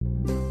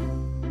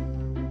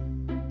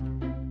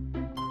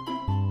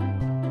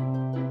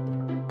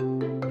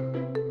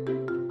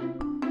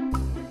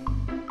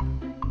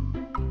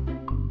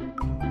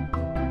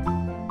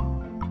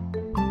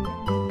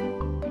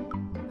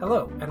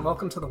and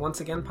welcome to the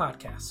Once Again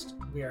podcast.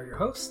 We are your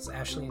hosts,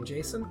 Ashley and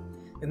Jason.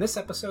 In this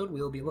episode,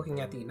 we will be looking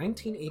at the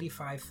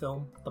 1985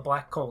 film, The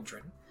Black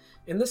Cauldron.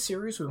 In this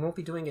series, we won't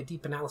be doing a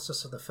deep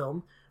analysis of the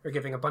film, or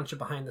giving a bunch of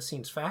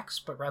behind-the-scenes facts,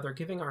 but rather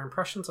giving our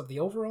impressions of the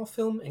overall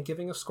film and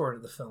giving a score to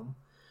the film.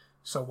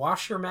 So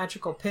wash your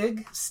magical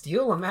pig,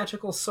 steal a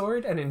magical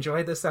sword, and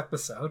enjoy this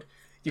episode.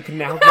 You can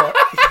now go...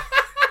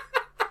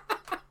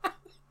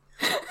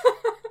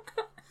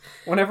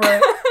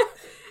 Whenever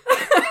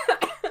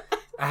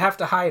I have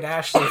to hide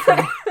Ashley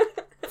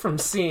from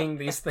seeing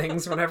these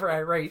things whenever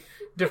I write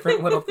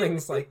different little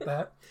things like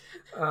that.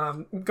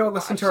 Go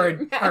listen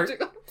to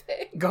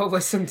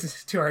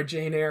our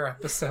Jane Eyre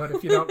episode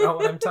if you don't know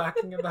what I'm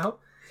talking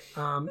about.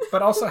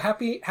 But also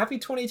happy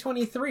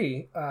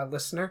 2023,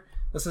 listener.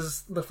 This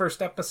is the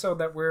first episode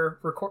that we're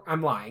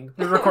I'm lying.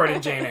 We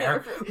recorded Jane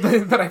Eyre,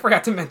 but I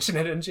forgot to mention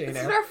it in Jane Eyre.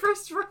 This is our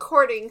first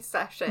recording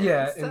session.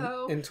 Yeah,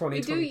 so in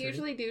 2023. We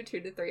usually do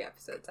 2 to 3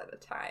 episodes at a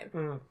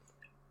time.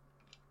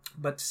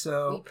 But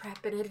so... We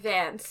prep in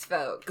advance,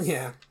 folks.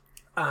 Yeah.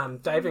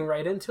 Diving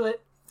right into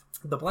it,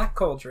 The Black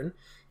Cauldron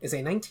is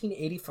a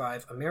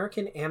 1985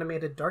 American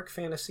animated dark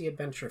fantasy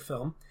adventure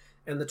film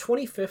and the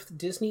 25th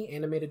Disney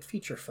animated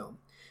feature film.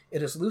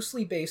 It is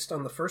loosely based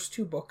on the first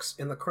 2 books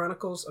in the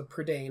Chronicles of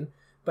Prydain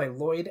by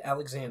Lloyd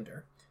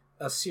Alexander,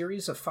 a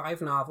series of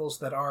 5 novels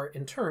that are,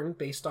 in turn,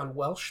 based on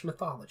Welsh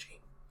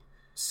mythology.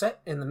 Set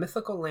in the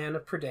mythical land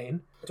of Prydain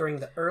during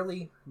the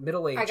early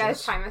Middle Ages... I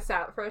gotta time this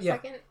out for a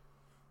second.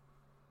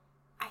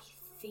 I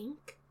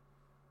think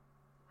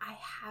I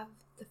have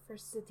the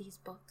first of these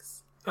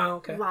books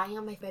lying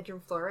on my bedroom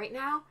floor right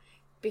now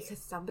because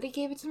somebody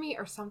gave it to me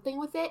or something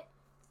with it,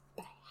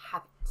 but I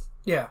haven't.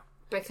 Yeah.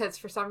 Because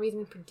for some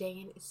reason,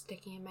 Prydain is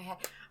sticking in my head.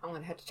 I'm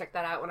going to have to check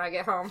that out when I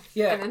get home.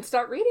 Yeah. And then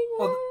start reading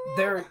it.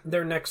 Well,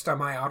 they're next on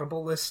my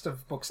Audible list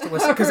of books to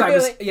listen. Because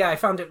really? I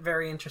found it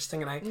very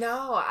interesting. And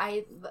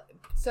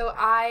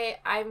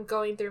I'm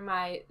going through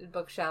my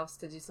bookshelves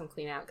to do some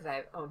clean out because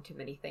I own too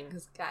many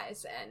things,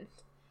 guys, and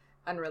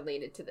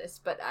unrelated to this.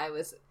 But I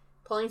was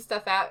pulling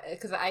stuff out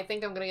because I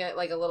think I'm going to get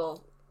like a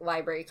little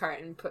library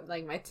cart and put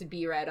like my to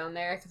be read on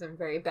there because I'm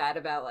very bad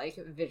about like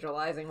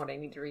visualizing what I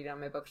need to read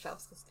on my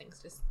bookshelves because things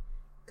just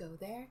go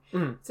there.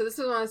 So this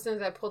was one of those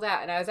things I pulled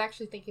out, and I was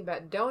actually thinking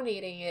about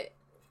donating it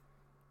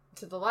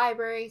to the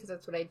library because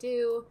that's what I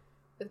do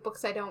with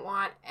books I don't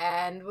want,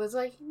 and was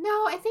like,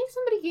 no, I think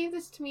somebody gave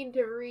this to me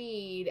to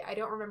read. I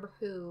don't remember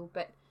who,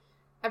 but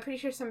I'm pretty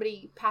sure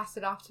somebody passed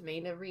it off to me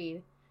to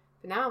read.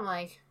 But now I'm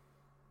like,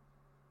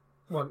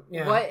 what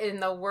in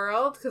the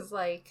world? Because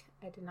like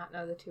I did not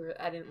know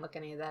I didn't look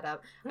any of that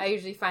up. I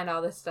usually find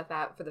all this stuff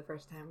out for the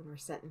first time when we're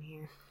sitting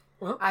here.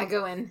 Well, I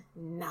go in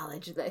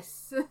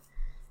knowledge-less.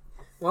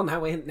 Well,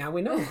 now we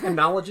know. And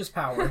knowledge is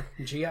power.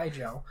 G.I.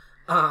 Joe.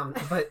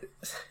 But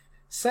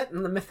set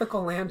in the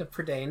mythical land of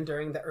Prydain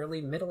during the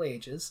early Middle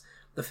Ages,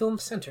 the film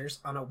centers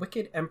on a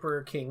wicked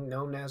emperor king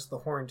known as the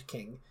Horned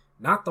King.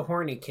 Not the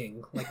Horny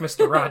King, like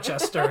Mr.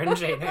 Rochester and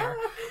Jane Eyre.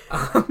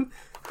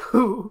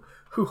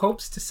 Who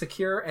hopes to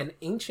secure an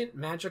ancient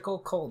magical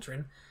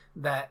cauldron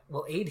that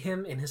will aid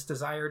him in his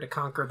desire to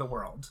conquer the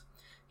world.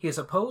 He is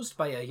opposed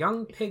by a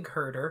young pig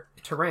herder,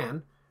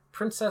 Tiran,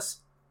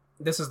 Princess...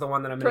 This is the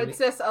one that I'm going to...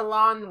 Princess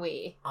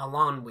Eilonwy.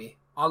 Eilonwy.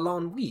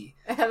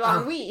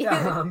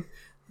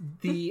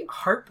 The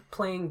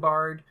harp-playing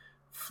bard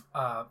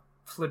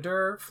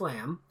Flydur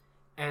Flam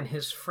and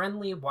his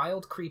friendly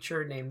wild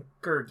creature named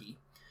Gurgi,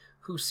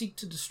 who seek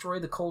to destroy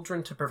the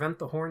cauldron to prevent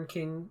the Horned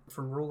King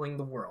from ruling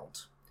the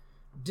world.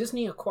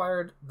 Disney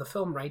acquired the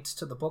film rights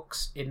to the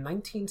books in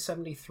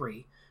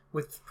 1973,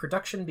 with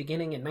production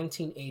beginning in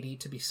 1980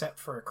 to be set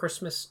for a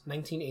Christmas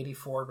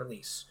 1984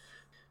 release.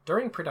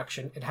 During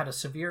production, it had a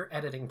severe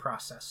editing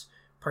process,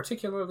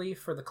 particularly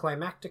for the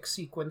climactic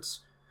sequence,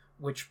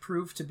 which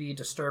proved to be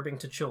disturbing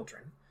to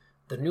children.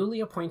 The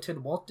newly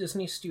appointed Walt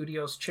Disney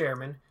Studios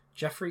chairman,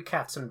 Jeffrey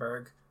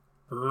Katzenberg...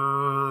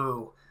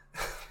 Boo!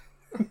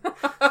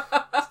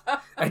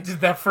 I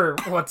did that for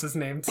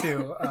what's-his-name,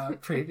 too,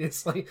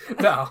 previously.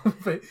 No,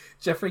 but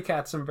Jeffrey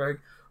Katzenberg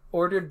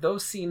ordered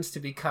those scenes to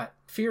be cut,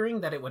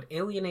 fearing that it would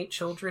alienate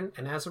children,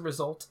 and as a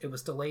result, it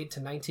was delayed to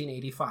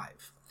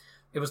 1985.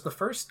 It was the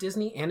first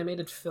Disney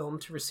animated film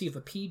to receive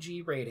a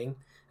PG rating,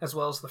 as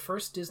well as the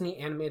first Disney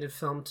animated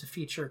film to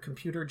feature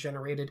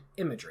computer-generated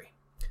imagery.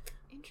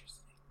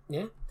 Interesting.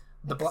 Yeah.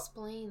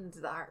 Explains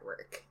the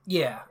artwork.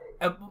 Yeah.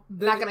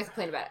 Not going to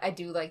complain about it. I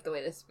do like the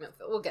way this...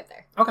 We'll get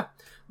there. Okay.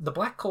 The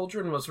Black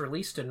Cauldron was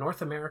released in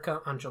North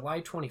America on July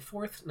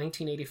 24th,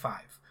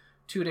 1985.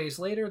 2 days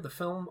later, the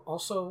film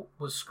also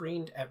was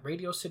screened at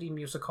Radio City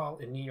Music Hall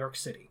in New York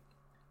City.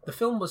 The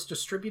film was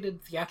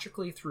distributed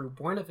theatrically through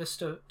Buena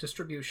Vista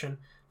Distribution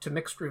to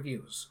mixed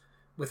reviews,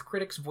 with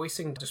critics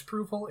voicing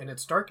disapproval in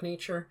its dark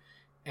nature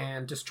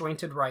and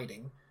disjointed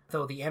writing,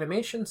 though the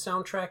animation,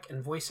 soundtrack,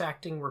 and voice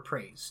acting were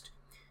praised.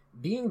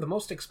 Being the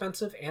most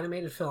expensive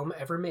animated film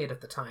ever made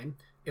at the time,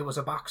 it was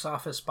a box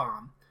office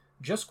bomb,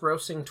 just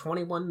grossing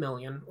 $21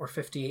 million or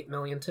 $58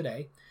 million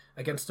today,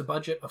 against a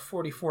budget of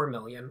 $44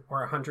 million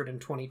or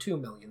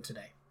 $122 million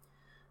today.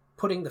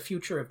 putting the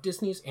future of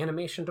Disney's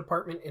animation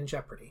department in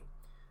jeopardy.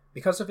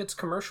 Because of its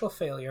commercial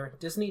failure,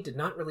 Disney did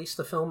not release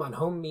the film on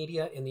home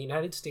media in the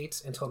United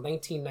States until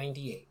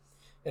 1998.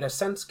 It has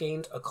since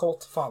gained a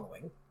cult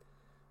following.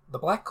 The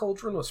Black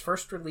Cauldron was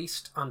first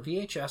released on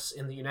VHS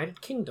in the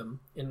United Kingdom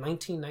in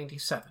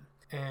 1997,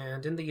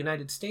 and in the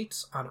United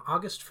States on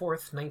August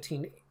 4th,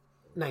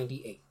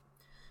 1998,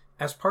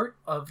 as part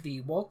of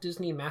the Walt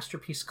Disney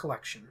Masterpiece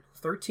Collection,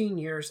 13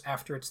 years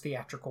after its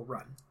theatrical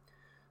run.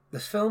 The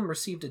film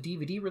received a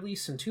DVD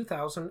release in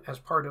 2000 as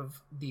part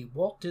of the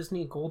Walt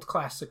Disney Gold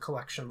Classic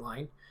Collection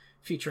line,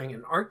 featuring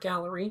an art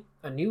gallery,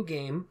 a new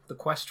game, The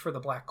Quest for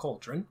the Black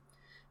Cauldron,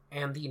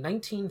 and the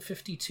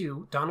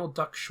 1952 Donald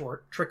Duck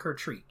short Trick or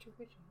Treat.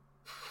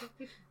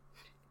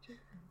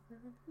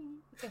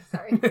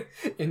 Sorry.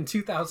 In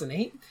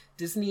 2008,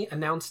 Disney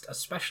announced a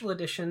special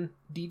edition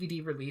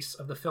DVD release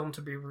of the film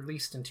to be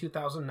released in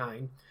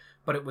 2009,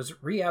 but it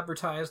was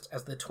re-advertised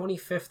as the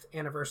 25th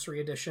anniversary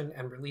edition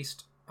and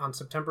released on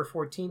September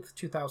 14th,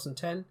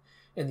 2010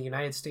 in the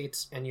United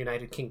States and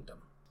United Kingdom.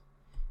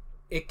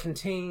 It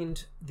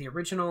contained the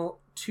original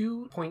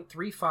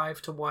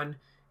 2.35:1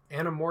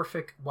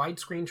 anamorphic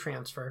widescreen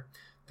transfer,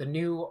 the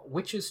new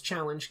Witches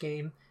Challenge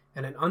game,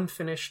 and an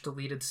unfinished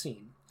deleted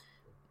scene,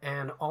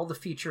 and all the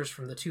features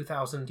from the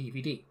 2000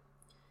 DVD.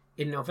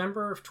 In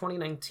November of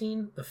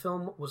 2019, the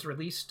film was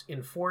released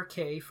in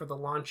 4K for the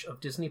launch of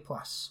Disney+.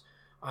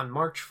 On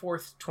March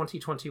 4th,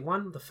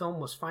 2021, the film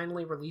was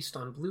finally released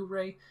on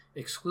Blu-ray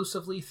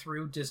exclusively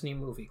through Disney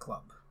Movie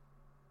Club.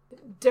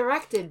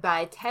 Directed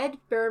by Ted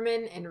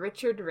Berman and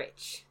Richard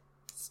Rich.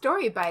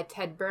 Story by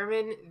Ted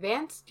Berman,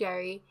 Vance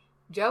Jerry,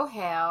 Joe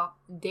Hale,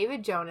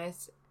 David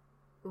Jonas,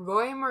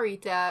 Roy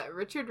Morita,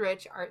 Richard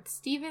Rich, Art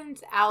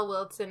Stevens, Al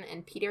Wilson,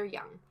 and Peter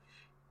Young.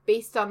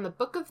 Based on The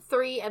Book of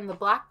Three and The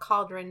Black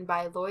Cauldron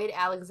by Lloyd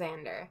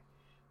Alexander.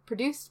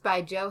 Produced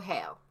by Joe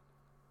Hale.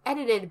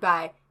 Edited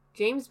by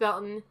James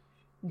Belton,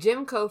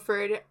 Jim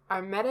Coford,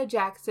 Armetta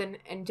Jackson,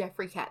 and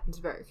Jeffrey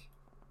Kattensberg.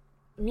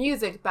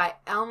 Music by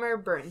Elmer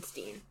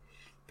Bernstein.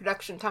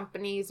 Production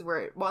companies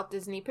were Walt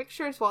Disney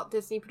Pictures, Walt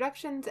Disney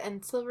Productions,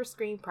 and Silver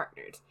Screen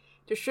Partners.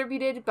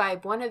 Distributed by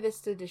Buena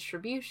Vista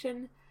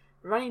Distribution.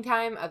 Running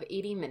time of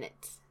 80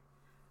 minutes.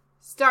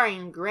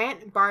 Starring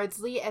Grant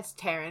Bardsley as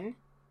Terran,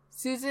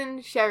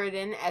 Susan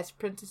Sheridan as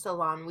Princess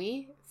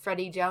Eilonwy,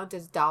 Freddie Jones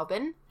as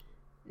Dalbin,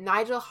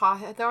 Nigel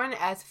Hawthorne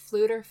as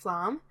Fluter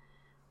Flam,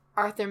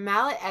 Arthur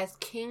Mallet as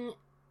King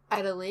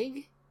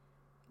Adelig,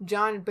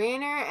 John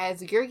Banner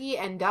as Gurgi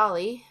and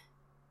Dolly,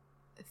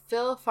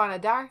 Phil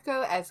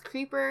Fonadarko as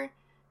Creeper,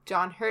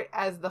 John Hurt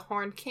as the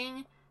Horned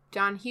King,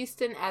 John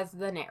Huston as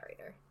the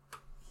narrator.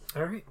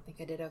 All right. I think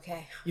I did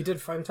okay. You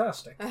did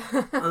fantastic.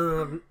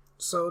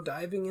 So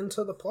diving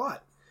into the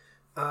plot.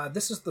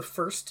 This is the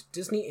first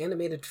Disney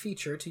animated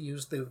feature to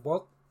use the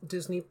Walt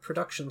Disney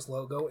Productions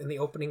logo in the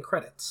opening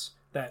credits.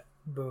 That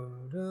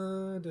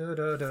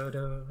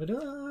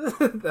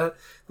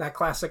that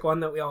classic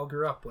one that we all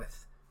grew up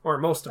with. Or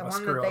most of us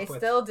grew up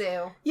with. The one that they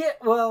still do. Yeah,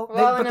 well,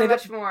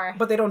 much more.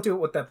 But they don't do it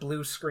with that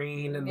blue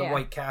screen and the Yeah.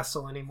 White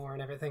Castle anymore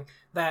and everything.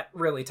 That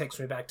really takes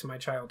me back to my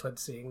childhood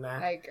seeing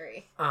that. I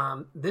agree.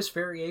 This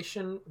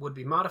variation would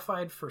be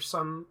modified for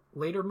some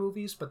later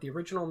movies, but the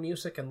original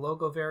music and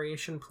logo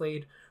variation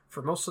played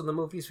for most of the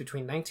movies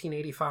between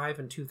 1985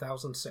 and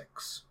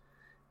 2006.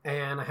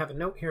 And I have a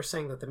note here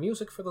saying that the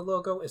music for the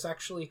logo is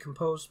actually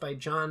composed by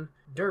John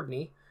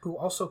Derbney, who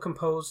also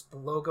composed the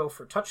logo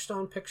for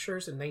Touchstone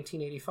Pictures in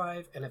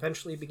 1985 and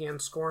eventually began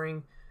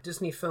scoring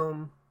Disney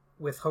film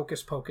with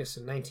Hocus Pocus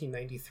in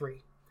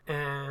 1993.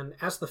 And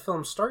as the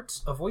film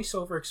starts, a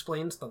voiceover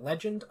explains the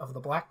legend of the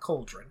Black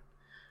Cauldron.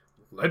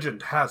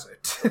 Legend has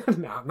it.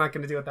 No, I'm not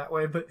going to do it that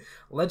way, but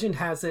legend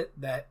has it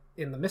that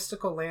in the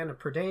mystical land of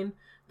Prydain,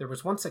 there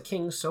was once a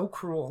king so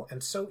cruel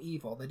and so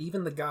evil that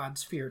even the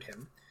gods feared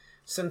him.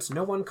 Since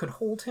no one could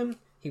hold him,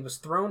 he was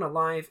thrown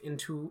alive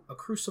into a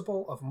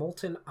crucible of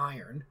molten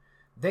iron.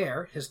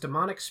 There, his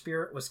demonic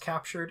spirit was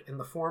captured in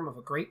the form of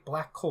a great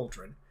black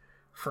cauldron.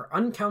 For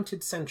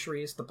uncounted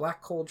centuries, the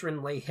Black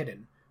Cauldron lay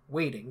hidden,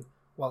 waiting,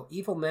 while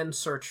evil men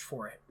searched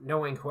for it,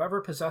 knowing whoever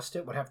possessed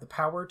it would have the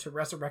power to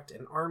resurrect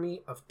an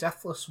army of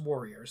deathless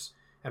warriors,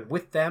 and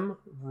with them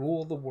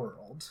rule the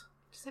world.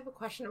 I just have a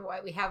question of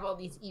why we have all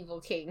these evil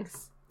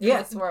kings in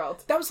Yeah, this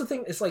world. that was the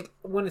thing. It's like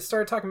when it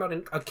started talking about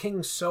a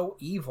king so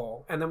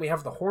evil, and then we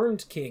have the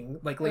Horned King.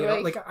 Like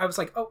later, Like- I was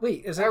like, oh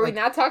wait, is it? Are we like,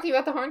 not talking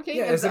about the Horned King?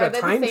 Yeah, is it Are a they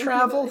the time same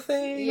travel people?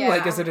 thing? Yeah.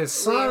 Like, is it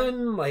his Weird.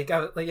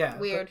 son? Yeah.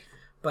 Weird.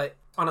 But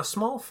on a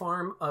small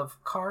farm of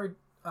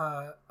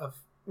Of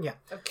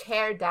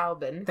Caer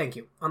Dalbin. Thank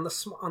you. On the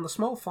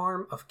small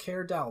farm of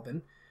Caer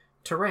Dalbin,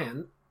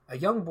 Terran, a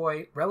young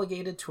boy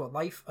relegated to a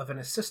life of an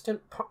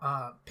assistant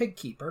pig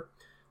keeper,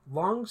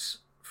 longs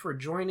for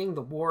joining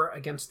the war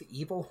against the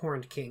evil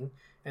Horned King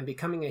and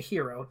becoming a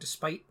hero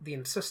despite the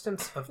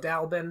insistence of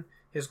Dalbin,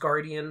 his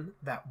guardian,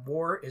 that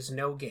war is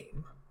no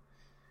game.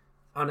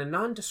 On a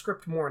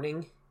nondescript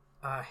morning,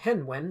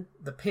 Henwen,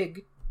 the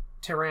pig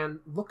Terran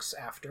looks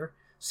after,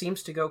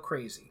 seems to go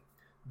crazy.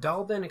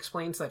 Dalbin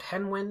explains that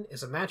Henwen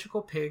is a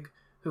magical pig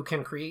who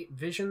can create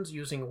visions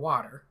using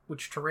water,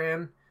 which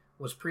Turan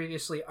was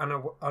previously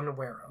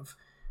unaware of.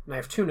 And I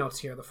have 2 notes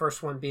here. The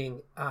first one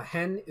being,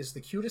 Hen is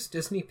the cutest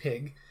Disney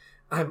pig.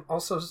 I'm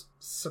also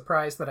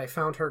surprised that I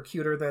found her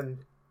cuter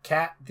than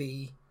Cat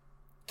the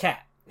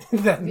cat.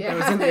 that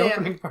was in the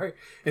opening part.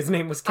 His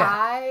name was Cat.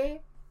 I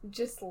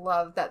just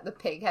love that the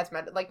pig has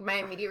my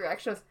immediate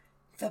reaction was,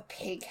 the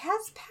pig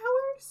has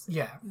powers?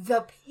 Yeah.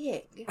 The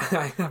pig.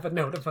 I have a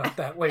note about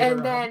that later And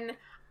on. then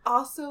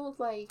also,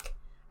 I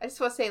just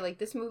want to say,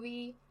 this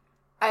movie,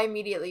 I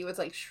immediately was,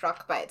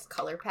 struck by its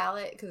color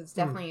palette, because it's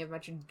definitely a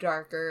much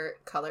darker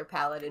color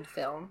paletted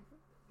film,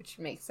 which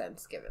makes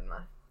sense given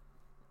the,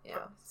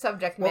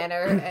 subject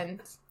matter. And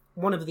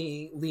one of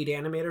the lead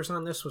animators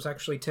on this was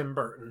actually Tim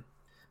Burton.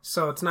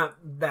 So it's not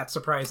that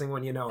surprising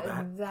when you know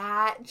that.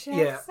 That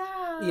checks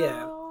out.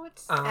 Yeah.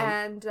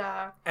 And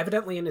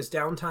evidently in his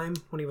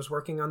downtime when he was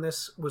working on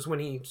this was when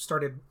he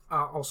started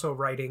also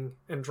writing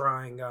and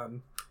drawing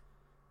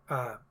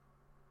not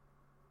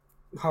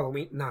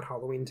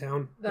Halloween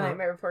Town. The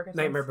Nightmare Before Christmas.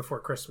 Nightmare Before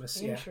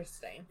Christmas, yeah.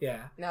 Interesting.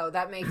 Yeah. No,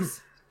 that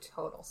makes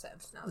total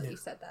sense now that you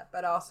said that.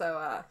 But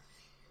also,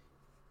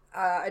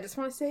 I just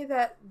want to say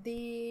that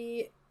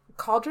the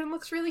cauldron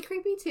looks really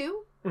creepy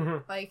too.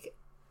 Mm-hmm.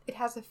 It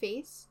has a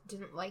face.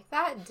 Didn't like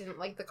that. Didn't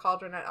like the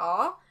cauldron at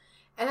all.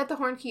 And that the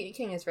Horned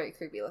King is very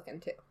creepy looking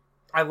too.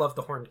 I love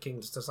the Horned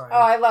King's design. Oh,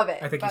 I love it.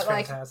 I think he's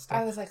fantastic.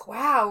 I was like,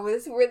 wow,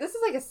 this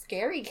is like a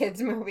scary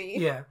kids movie.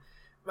 Yeah.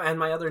 And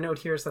my other note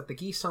here is that the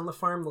geese on the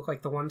farm look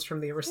like the ones from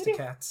the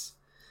Aristocats.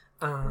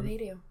 They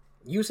do.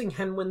 Using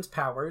Henwin's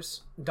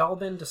powers,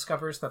 Dalbin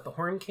discovers that the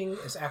Horn King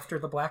is after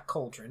the Black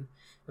Cauldron,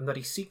 and that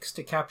he seeks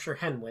to capture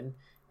Henwin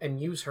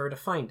and use her to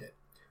find it.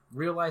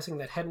 Realizing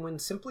that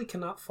Henwin simply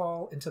cannot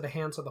fall into the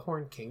hands of the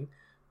Horn King,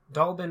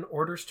 Dalbin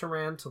orders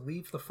Turan to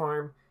leave the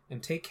farm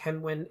and take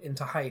Henwin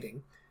into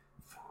hiding.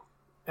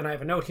 And I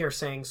have a note here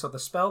saying, so the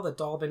spell that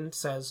Dalbin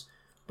says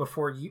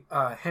before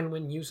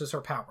Henwin uses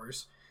her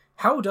powers.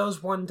 How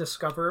does one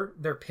discover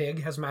their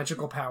pig has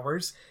magical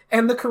powers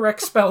and the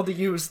correct spell to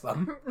use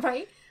them?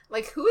 Right?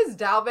 Who is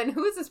Dalbin?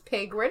 Who is this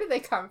pig? Where did they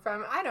come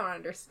from? I don't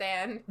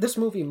understand. This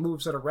movie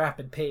moves at a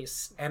rapid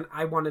pace, and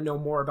I want to know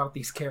more about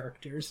these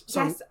characters.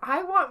 So yes,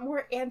 I want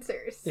more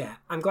answers. Yeah,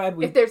 I'm glad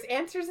we... If there's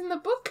answers in the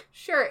book,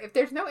 sure. If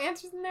there's no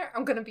answers in there,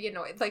 I'm going to be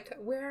annoyed.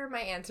 Where are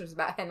my answers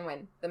about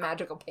Henwin, the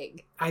magical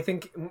pig? I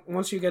think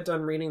once you get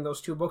done reading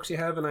those 2 books you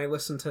have, and I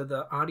listen to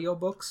the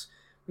audiobooks,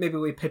 maybe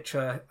we pitch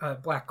a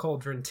Black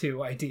Cauldron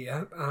 2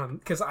 idea,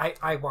 because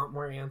I want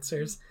more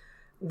answers.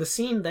 The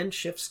scene then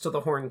shifts to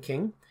the Horn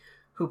King,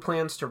 who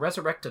plans to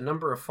resurrect a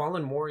number of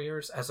fallen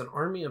warriors as an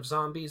army of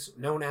zombies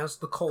known as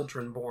the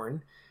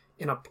Cauldron-born,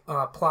 in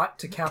a plot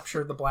to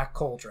capture the Black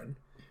Cauldron.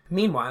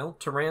 Meanwhile,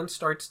 Turan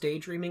starts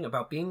daydreaming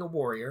about being a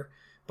warrior,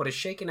 but is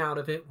shaken out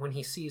of it when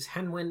he sees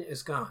Henwin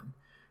is gone.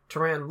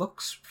 Turan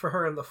looks for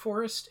her in the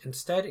forest,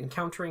 instead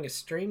encountering a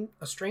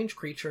strange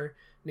creature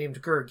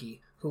named Gurgi,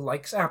 who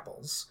likes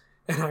apples.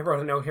 And I wrote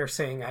a note here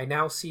saying, I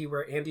now see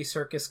where Andy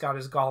Serkis got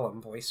his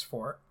Gollum voice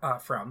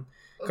from.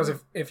 Because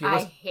if you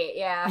listen...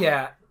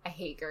 I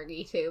hate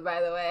Gurgi too,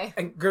 by the way.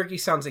 And Gurgi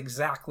sounds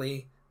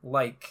exactly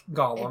like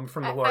Gollum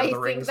from the Lord of the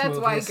Rings movies. I think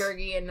that's why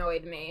Gurgi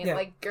annoyed me.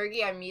 Yeah.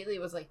 Gurgi, I immediately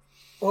was like,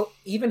 well,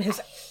 even I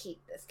hate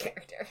this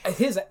character.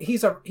 He's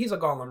a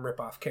Gollum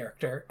ripoff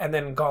character, and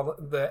then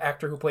the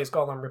actor who plays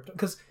Gollum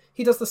because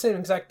he does the same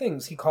exact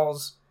things. He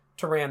calls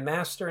Turan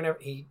master, and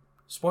he,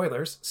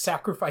 spoilers,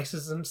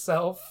 sacrifices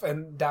himself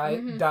and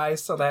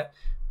dies so that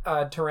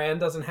Turan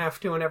doesn't have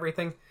to, and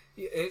everything.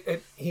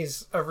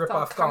 He's a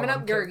ripoff Gollum. Coming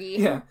up, Gurgi.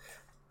 Yeah.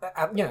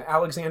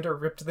 Alexander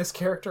ripped this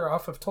character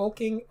off of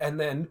Tolkien, and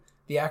then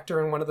the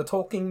actor in one of the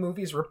Tolkien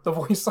movies ripped the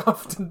voice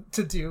off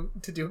to do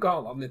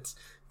Gollum. It's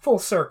full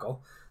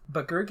circle.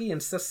 But Gurgi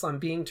insists on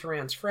being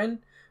Turan's friend,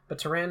 but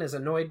Turan is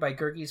annoyed by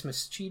Gurgi's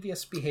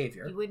mischievous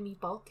behavior. You and me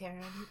both,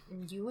 Turan.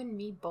 You and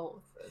me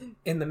both.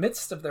 In the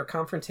midst of their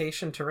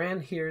confrontation, Turan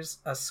hears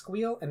a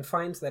squeal and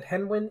finds that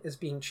Henwin is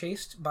being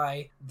chased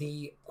by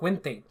the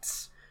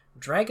Gwenthaints,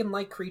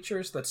 dragon-like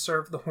creatures that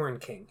serve the Horn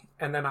King.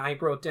 And then I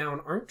wrote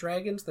down, aren't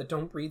dragons that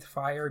don't breathe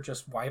fire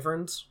just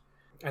wyverns?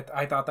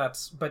 I thought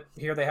but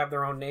here they have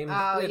their own name.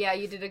 Oh, yeah,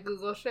 you did a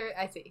Google search?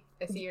 I see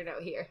your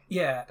note here.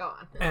 Yeah. Go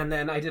on. And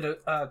then I did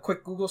a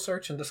quick Google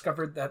search and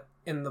discovered that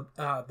in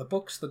the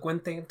books, the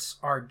Gwenthaints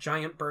are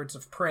giant birds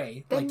of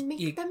prey. Then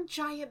make them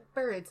giant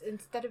birds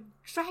instead of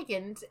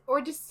dragons,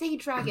 or just say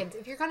dragons.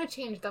 If you're going to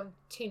change them,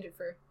 change it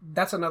for...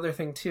 That's another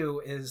thing,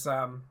 too, is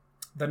the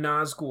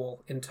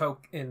Nazgul in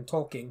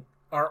Tolkien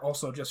are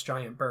also just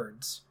giant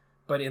birds.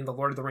 But in the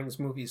Lord of the Rings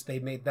movies, they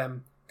made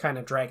them kind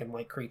of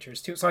dragon-like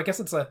creatures, too. So I guess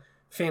it's a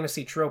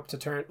fantasy trope to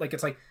turn...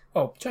 It's like,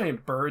 oh,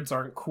 giant birds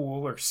aren't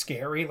cool or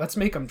scary. Let's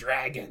make them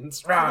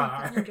dragons.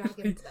 Call them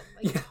dragons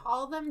then.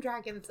 Call them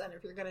dragons then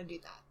if you're going to do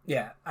that.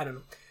 Yeah, I don't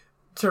know.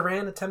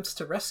 Turan attempts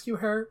to rescue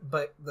her,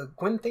 but the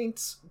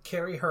Gwenthaints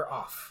carry her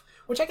off.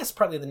 Which I guess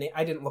probably the name...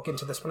 I didn't look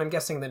into this, but I'm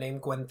guessing the name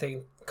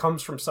Gwenthaint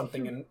comes from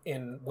something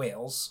in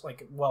Wales,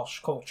 like Welsh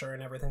culture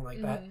and everything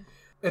like that.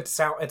 It's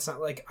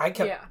not like I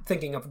kept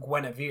thinking of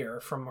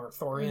Guinevere from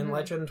Arthurian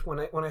legend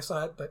when I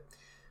saw it, but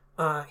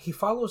he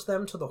follows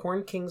them to the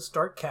Horn King's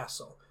dark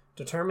castle,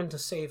 determined to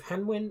save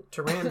Henwin.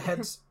 Turan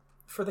heads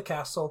for the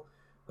castle,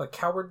 but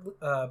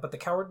the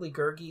cowardly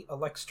Gurgi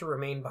elects to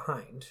remain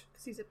behind.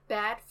 Because he's a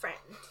bad friend.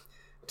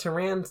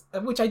 Turan,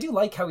 which I do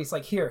like how he's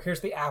like,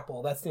 here's the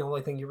apple. That's the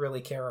only thing you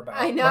really care about.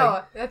 I know.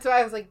 Like, that's why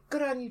I was like,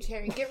 good on you,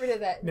 Terry. Get rid of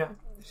that. Yeah.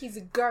 He's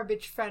a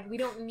garbage friend. We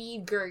don't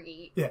need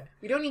Gurgi. Yeah.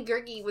 We don't need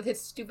Gurgi with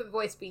his stupid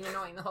voice being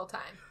annoying the whole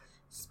time.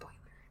 Spoiler.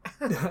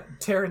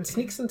 Taran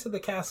sneaks into the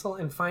castle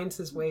and finds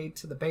his way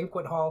to the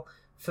banquet hall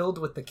filled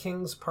with the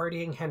king's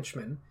partying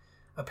henchmen,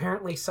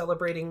 apparently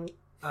celebrating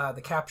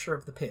the capture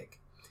of the pig.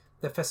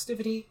 The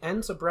festivity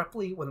ends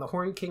abruptly when the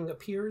Horn King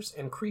appears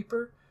and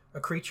Creeper, a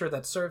creature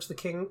that serves the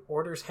king,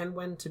 orders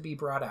Henwin to be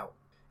brought out.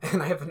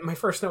 And I have my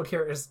first note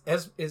here is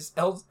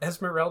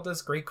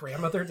Esmeralda's great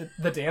grandmother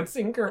the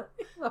dancing girl.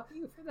 I love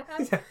you for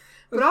that. Yeah.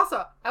 But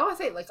also, I want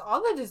to say, like,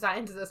 all the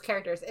designs of those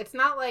characters, it's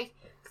not like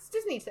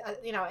Disney,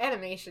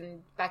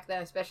 animation back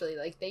then especially,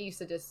 like, they used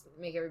to just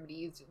make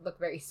everybody look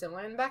very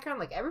similar in the background.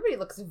 Like, everybody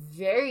looks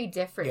very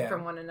different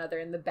from one another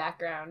in the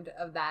background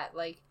of that,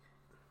 like...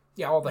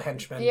 Yeah, all the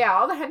henchmen. Yeah,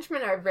 all the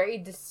henchmen are very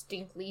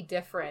distinctly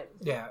different.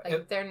 Yeah.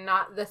 Like, they're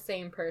not the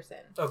same person.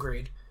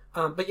 Agreed.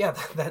 But yeah,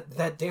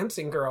 that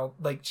dancing girl,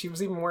 like, she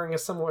was even wearing a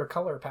similar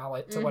color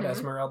palette to what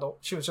Esmeralda...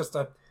 She was just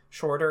a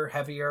shorter,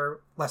 heavier,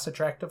 less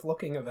attractive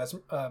looking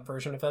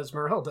version of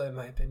Esmeralda, in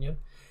my opinion.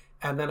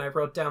 And then I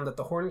wrote down that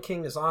the Horn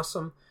King is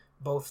awesome.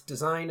 Both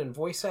design and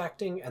voice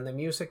acting, and the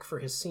music for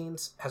his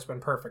scenes has been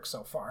perfect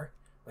so far.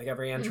 Like,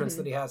 every entrance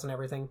that he has and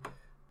everything.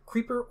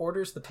 Creeper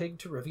orders the pig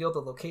to reveal the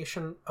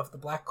location of the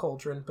Black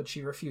Cauldron, but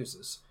she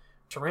refuses.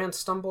 Turan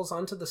stumbles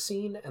onto the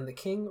scene, and the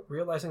king,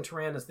 realizing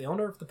Turan is the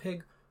owner of the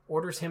pig,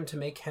 orders him to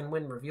make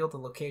Henwin reveal the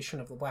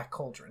location of the Black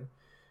Cauldron.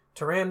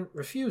 Turan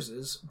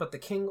refuses, but the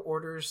king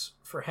orders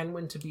for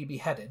Henwin to be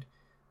beheaded,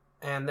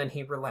 and then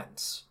he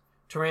relents.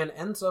 Turan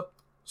ends up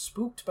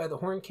spooked by the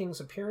Horn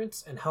King's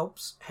appearance and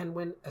helps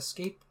Henwin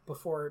escape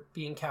before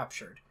being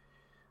captured.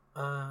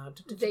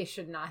 They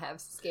should not have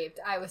escaped.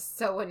 I was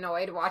so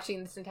annoyed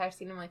watching this entire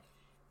scene. I'm like,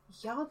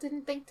 y'all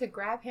didn't think to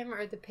grab him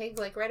or the pig,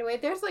 like, right away?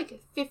 There's,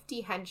 like,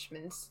 50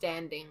 henchmen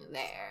standing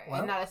there,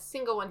 and not a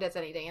single one does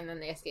anything, and then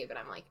they escape, and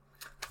I'm like,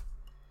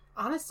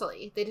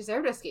 honestly, they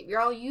deserve to escape.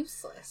 You're all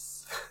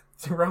useless.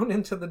 Thrown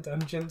into the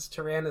dungeons,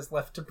 Turan is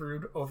left to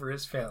brood over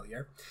his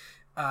failure.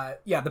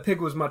 The pig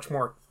was much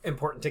more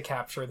important to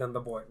capture than the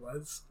boy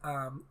was.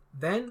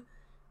 Then,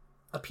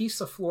 a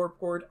piece of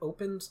floorboard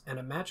opens, and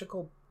a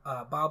magical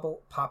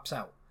bauble pops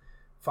out,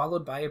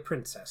 followed by a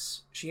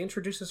princess. She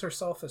introduces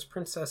herself as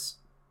Princess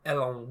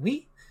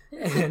Elonui,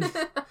 and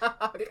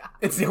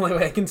it's the only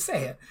way I can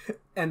say it,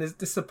 and is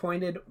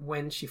disappointed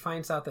when she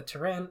finds out that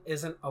Turan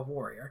isn't a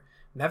warrior.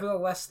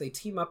 Nevertheless, they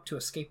team up to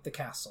escape the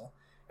castle.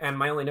 And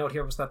my only note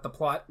here was that the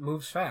plot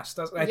moves fast.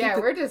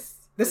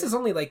 This is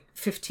only like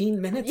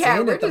 15 minutes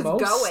in at the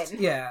most.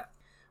 Going. Yeah.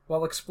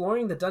 While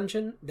exploring the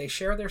dungeon, they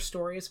share their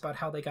stories about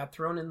how they got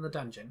thrown in the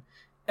dungeon.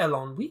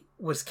 Elonui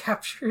was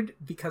captured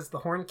because the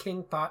Horn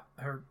King thought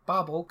her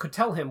bauble could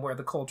tell him where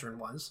the cauldron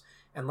was,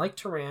 and like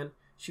Turan,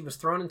 she was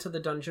thrown into the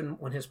dungeon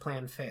when his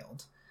plan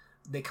failed.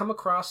 They come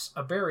across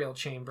a burial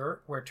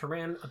chamber where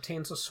Turan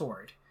obtains a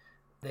sword.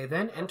 They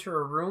then enter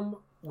a room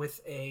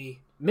with a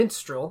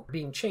minstrel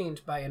being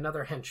chained by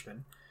another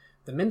henchman.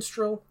 The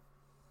minstrel,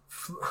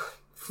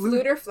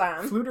 Fluter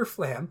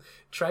Flam,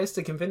 tries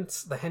to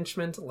convince the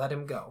henchman to let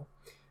him go.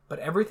 But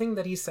everything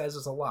that he says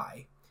is a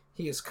lie.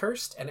 He is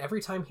cursed, and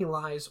every time he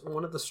lies,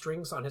 one of the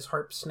strings on his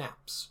harp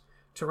snaps.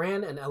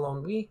 Turan and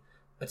Elonui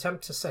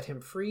attempt to set him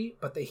free,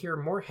 but they hear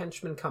more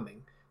henchmen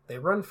coming. They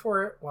run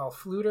for it, while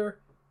Fluter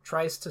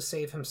tries to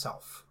save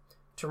himself.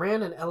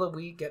 Turan and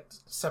Elonui get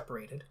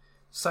separated.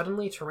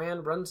 Suddenly,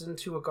 Turan runs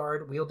into a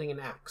guard wielding an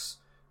axe.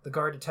 The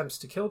guard attempts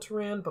to kill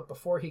Turan, but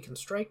before he can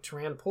strike,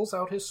 Turan pulls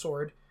out his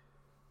sword,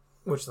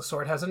 which the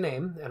sword has a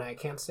name, and I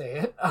can't say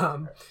it.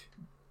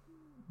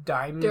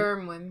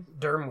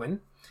 Dermwin.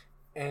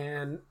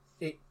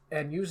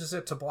 And uses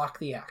it to block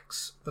the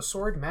axe. The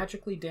sword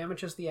magically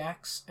damages the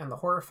axe, and the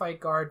horrified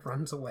guard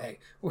runs away.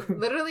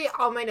 Literally,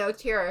 all my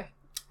notes here are,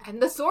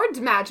 and the sword's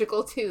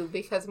magical too,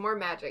 because more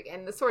magic,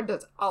 and the sword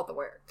does all the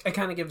work. It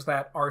kind of gives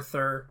that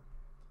Arthur...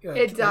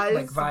 it does,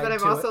 like, vibe, but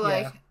I'm also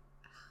like... Yeah.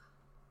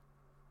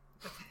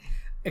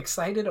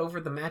 Excited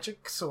over the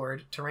magic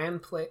sword, Turan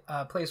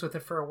plays with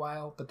it for a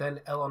while, but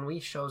then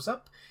Elonui shows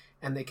up,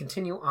 and they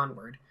continue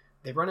onward.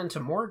 They run into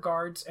more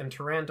guards, and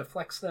Turan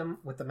deflects them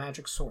with the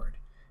magic sword.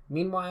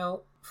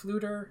 Meanwhile,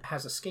 Fluter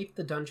has escaped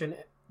the dungeon,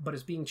 but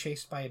is being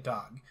chased by a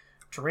dog.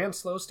 Turan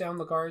slows down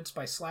the guards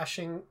by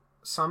slashing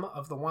some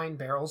of the wine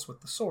barrels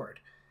with the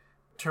sword.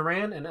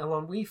 Turan and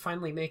Elonui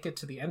finally make it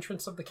to the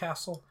entrance of the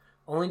castle,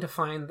 only to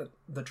find that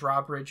the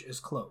drawbridge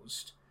is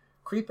closed.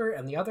 Creeper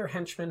and the other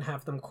henchmen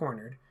have them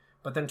cornered,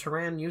 but then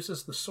Turan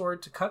uses the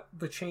sword to cut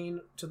the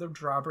chain to the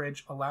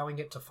drawbridge, allowing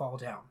it to fall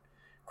down.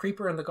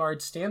 Creeper and the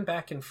guards stand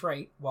back in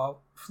fright,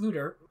 while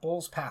Fluter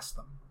bowls past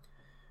them.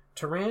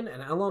 Turan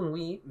and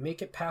Eloonwy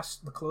make it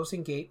past the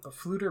closing gate, but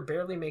Fflewddur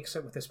barely makes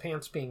it with his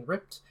pants being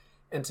ripped,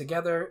 and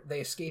together they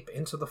escape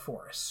into the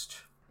forest.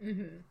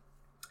 Mm-hmm.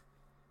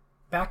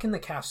 Back in the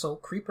castle,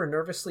 Creeper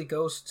nervously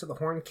goes to the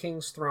Horn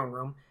King's throne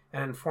room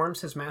and informs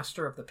his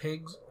master of the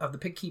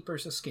pig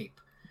keeper's escape.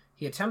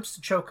 He attempts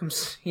to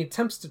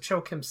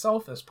choke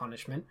himself as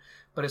punishment,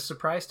 but is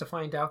surprised to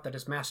find out that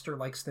his master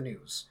likes the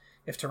news.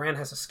 If Turan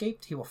has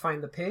escaped, he will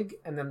find the pig,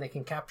 and then they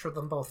can capture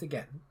them both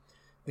again.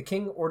 The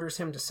king orders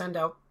him to send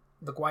out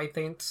the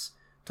Gwaithaints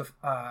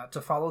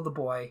to follow the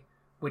boy,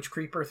 which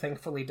Creeper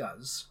thankfully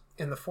does.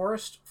 In the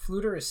forest,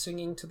 Fflewddur is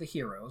singing to the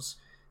heroes.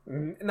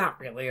 Not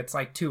really, it's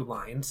like 2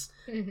 lines,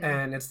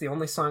 and it's the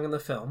only song in the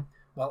film,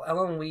 while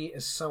Eloonwy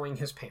is sewing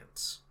his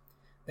pants.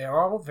 They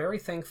are all very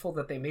thankful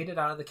that they made it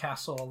out of the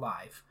castle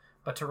alive,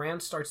 but Turan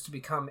starts to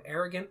become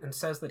arrogant and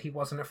says that he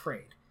wasn't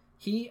afraid.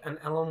 He and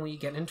Eloonwy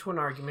get into an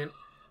argument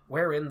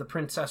wherein the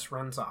princess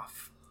runs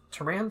off.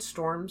 Turan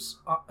storms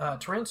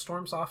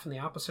off in the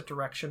opposite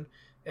direction,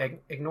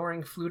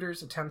 ignoring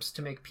Fflewddur's attempts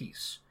to make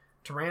peace.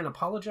 Turan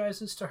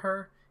apologizes to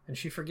her, and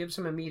she forgives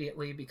him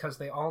immediately because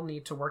they all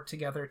need to work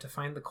together to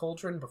find the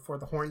cauldron before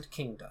the Horned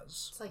King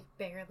does. It's like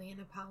barely an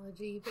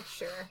apology, but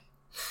sure.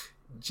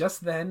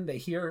 Just then, they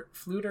hear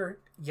Fflewddur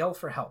yell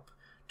for help.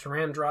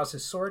 Turan draws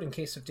his sword in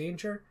case of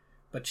danger,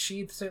 but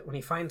sheathes it when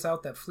he finds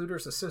out that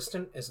Fflewddur's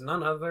assistant is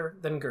none other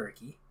than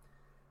Gurgi.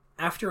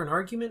 After an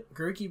argument,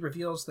 Gurgi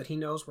reveals that he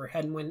knows where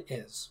Henwin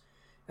is,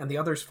 and the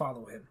others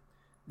follow him.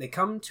 They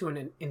come to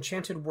an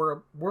enchanted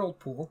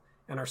whirlpool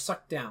and are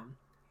sucked down.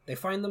 They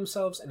find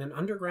themselves in an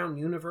underground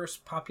universe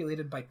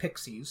populated by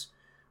pixies,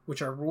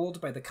 which are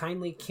ruled by the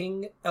kindly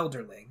King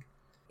Elderleg.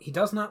 He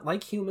does not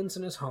like humans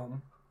in his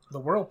home. The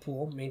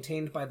whirlpool,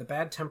 maintained by the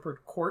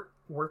bad-tempered court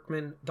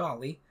workman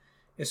Dolly,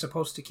 is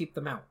supposed to keep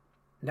them out.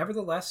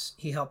 Nevertheless,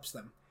 he helps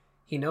them.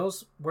 He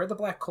knows where the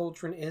Black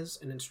Cauldron is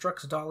and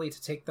instructs Dolly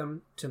to take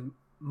them to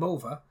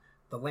Mova,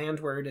 the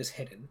land where it is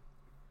hidden.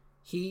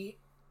 He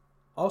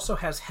also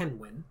has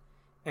Henwin,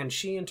 and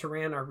she and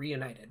Turan are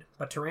reunited,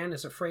 but Turan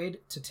is afraid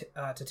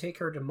to take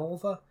her to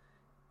Mova.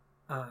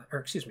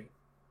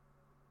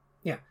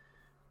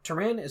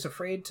 Turan is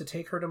afraid to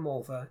take her to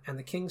Molva, and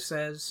the king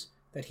says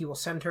that he will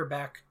send her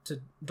back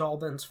to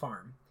Dalben's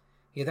farm.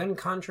 He then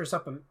conjures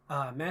up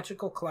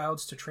magical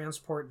clouds to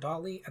transport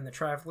Dolly and the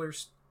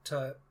travelers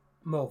to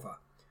Mova.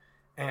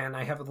 And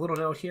I have a little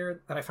note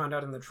here that I found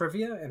out in the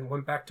trivia and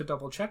went back to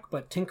double check,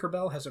 but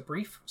Tinkerbell has a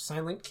brief,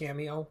 silent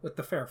cameo with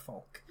the fair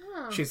folk.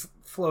 Oh. She's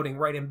floating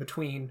right in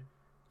between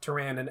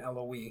Turan and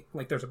Eloonwy.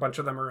 Like, there's a bunch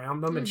of them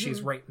around them, and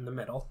she's right in the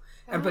middle.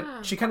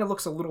 But she kind of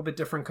looks a little bit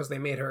different because they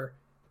made her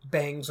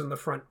bangs in the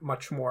front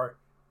much more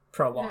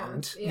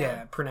prolonged.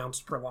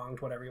 Pronounced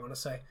prolonged, whatever you want to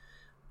say.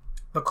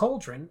 The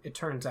cauldron, it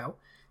turns out,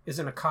 is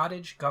in a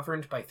cottage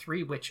governed by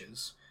 3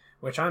 witches,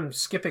 which I'm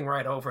skipping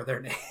right over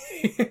their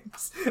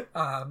names.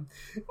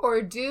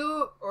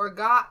 Ordu,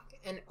 Orgot,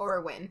 and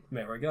Orwin.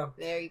 There we go.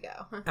 There you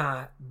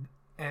go.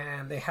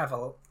 And they have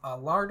a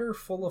larder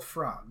full of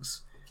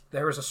frogs.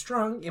 There is a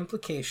strong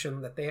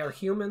implication that they are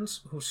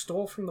humans who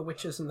stole from the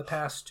witches in the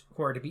past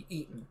who are to be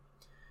eaten.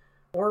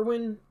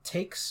 Orwin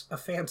takes a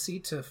fancy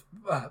to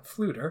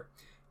Fflewddur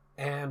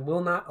and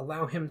will not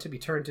allow him to be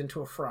turned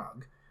into a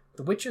frog.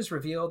 The witches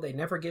reveal they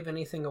never give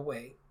anything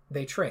away.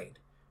 They trade.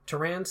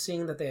 Turan,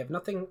 seeing that they have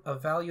nothing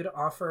of value to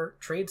offer,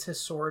 trades his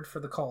sword for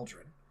the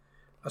cauldron.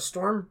 A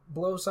storm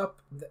blows up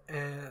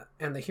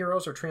and the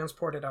heroes are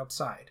transported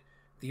outside.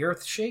 The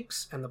earth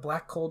shakes and the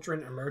black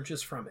cauldron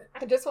emerges from it.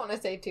 I just want to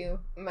say, too,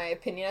 my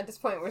opinion at this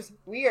point was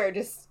we are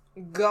just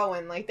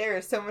going. Like, there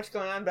is so much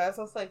going on, but I was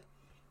also like,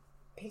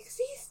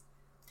 pixies?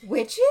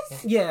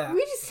 Witches? Yeah.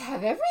 We just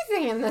have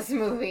everything in this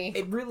movie.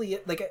 It really,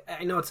 like,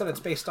 I know it said it's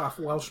based off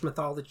Welsh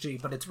mythology,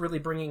 but it's really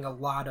bringing a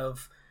lot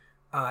of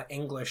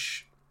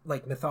English,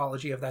 like,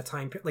 mythology of that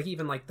time. Like,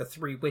 even, like, the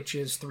 3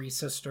 witches, 3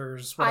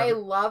 sisters, whatever. I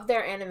love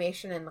their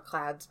animation in the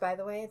clouds, by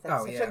the way.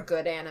 That's such a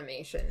good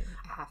animation.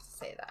 I have to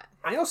say that.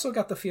 I also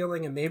got the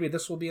feeling, and maybe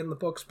this will be in the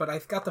books, but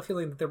I've got the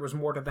feeling that there was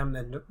more to them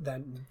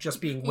than just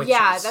being witches.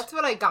 Yeah, that's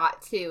what I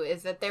got, too,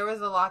 is that there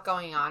was a lot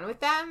going on with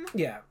them.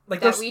 Yeah.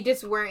 Like that we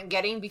just weren't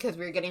getting because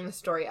we were getting the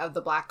story of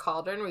the Black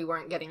Cauldron. We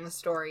weren't getting the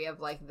story of,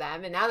 like,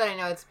 them. And now that I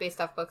know it's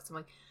based off books, I'm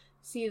like,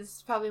 see, this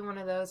is probably one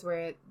of those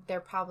where they're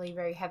probably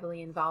very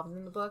heavily involved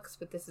in the books,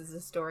 but this is the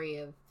story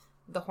of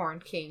the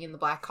Horned King and the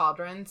Black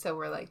Cauldron, so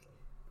we're, like,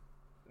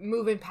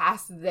 moving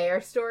past their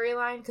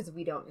storyline because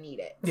we don't need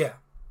it. Yeah.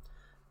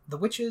 The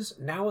witches,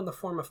 now in the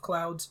form of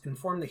clouds,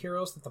 inform the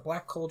heroes that the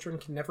Black Cauldron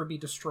can never be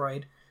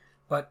destroyed,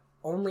 but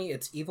only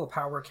its evil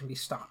power can be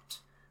stopped.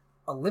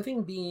 A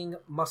living being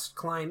must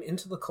climb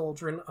into the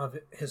cauldron of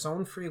his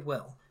own free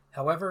will.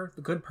 However,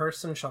 the good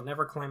person shall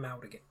never climb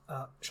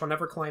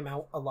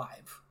out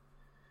alive.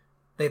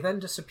 They then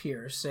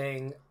disappear,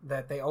 saying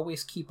that they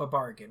always keep a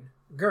bargain.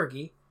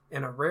 Gurgi,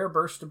 in a rare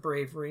burst of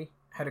bravery,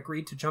 had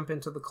agreed to jump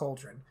into the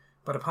cauldron,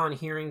 but upon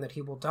hearing that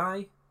he will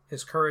die,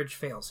 his courage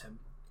fails him.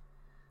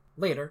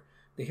 Later,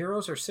 the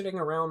heroes are sitting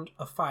around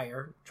a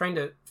fire, trying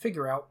to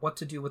figure out what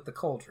to do with the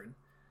cauldron.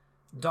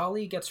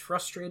 Dolly gets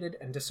frustrated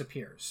and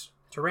disappears.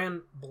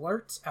 Turan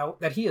blurts out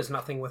that he is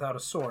nothing without a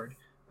sword,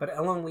 but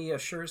Eilonwy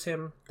assures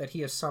him that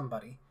he is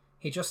somebody.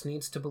 He just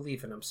needs to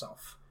believe in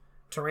himself.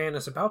 Turan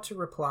is about to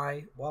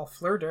reply, while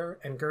Fflewddur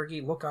and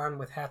Gurgi look on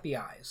with happy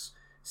eyes,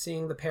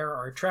 seeing the pair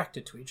are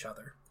attracted to each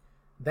other.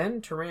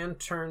 Then Turan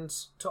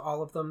turns to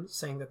all of them,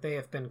 saying that they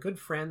have been good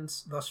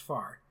friends thus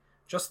far.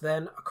 Just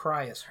then, a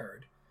cry is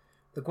heard.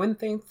 The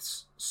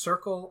Gwynthainis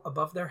circle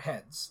above their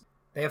heads.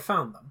 They have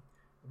found them.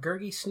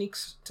 Gurgi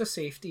sneaks to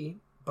safety,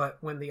 but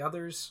when the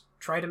others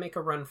try to make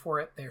a run for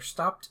it, they are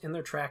stopped in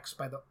their tracks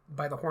by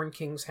the Horn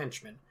King's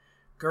henchmen.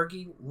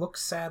 Gurgi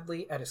looks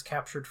sadly at his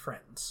captured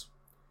friends.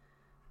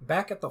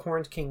 Back at the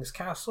Horned King's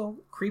castle,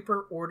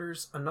 Creeper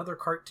orders another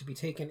cart to be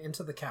taken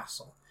into the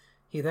castle.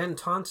 He then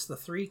taunts the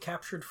 3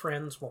 captured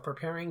friends while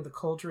preparing the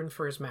cauldron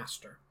for his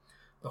master.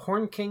 The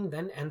Horned King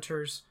then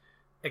enters,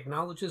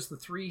 acknowledges the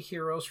 3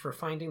 heroes for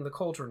finding the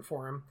cauldron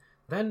for him,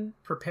 then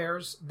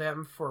prepares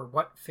them for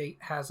what fate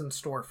has in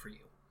store for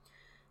you.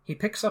 He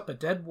picks up a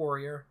dead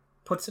warrior,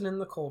 puts it in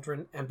the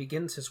cauldron, and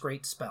begins his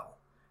great spell.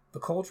 The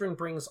cauldron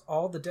brings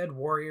all the dead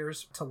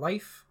warriors to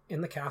life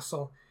in the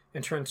castle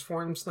and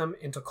transforms them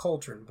into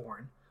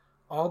Cauldronborn.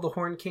 All the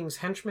Horn King's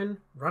henchmen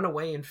run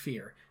away in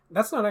fear.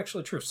 That's not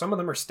actually true. Some of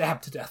them are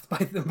stabbed to death by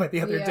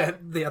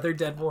the other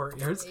dead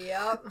warriors.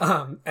 Yep.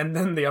 And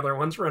then the other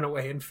ones run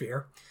away in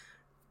fear.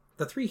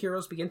 The 3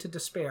 heroes begin to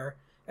despair,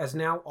 as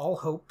now all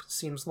hope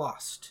seems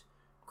lost.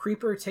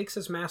 Creeper takes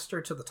his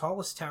master to the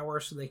tallest tower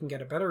so they can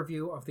get a better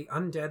view of the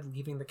undead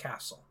leaving the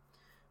castle.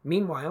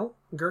 Meanwhile,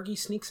 Gurgi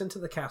sneaks into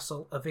the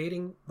castle,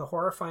 evading the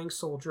horrifying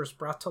soldiers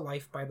brought to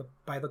life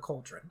by the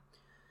cauldron.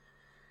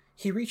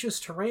 He reaches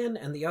Turan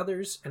and the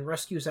others and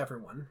rescues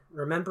everyone.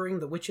 Remembering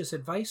the witch's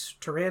advice,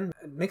 Turan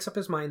makes up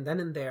his mind then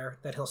and there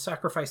that he'll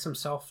sacrifice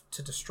himself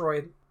to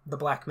destroy the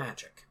black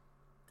magic.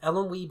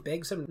 Eilonwy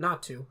begs him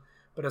not to,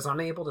 but is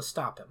unable to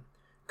stop him.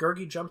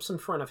 Gurgi jumps in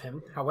front of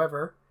him,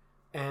 however,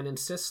 and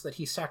insists that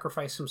he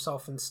sacrifice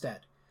himself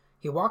instead.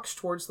 He walks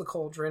towards the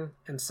cauldron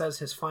and says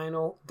his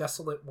final,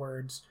 desolate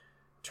words,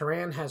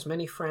 "Turan has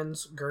many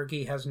friends,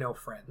 Gurgi has no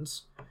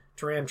friends."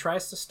 Turan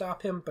tries to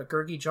stop him, but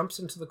Gurgi jumps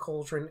into the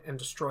cauldron and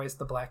destroys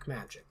the black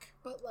magic.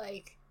 But,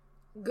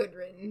 good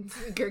riddance.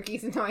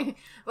 Gurgi's annoying.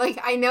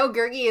 I know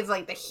Gurgi is,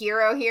 the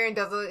hero here and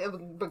does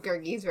it, but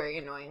Gurgi's very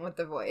annoying with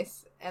the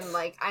voice. And,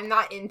 I'm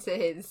not into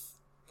his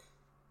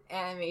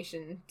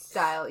animation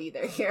style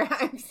either here.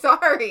 I'm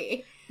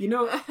sorry. Do you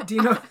know...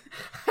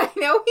 I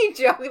know we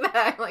joke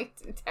that I'm,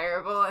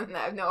 terrible and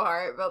I have no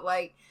heart, but,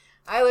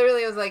 I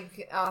literally was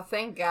oh,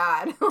 thank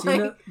God.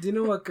 Do you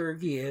know what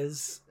Gurgi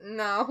is?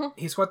 No.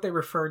 He's what they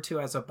refer to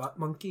as a butt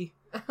monkey.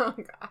 Oh,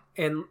 God.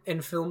 In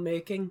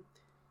filmmaking.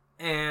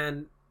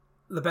 And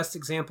the best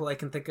example I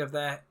can think of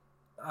that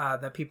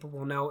people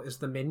will know is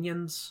the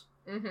Minions.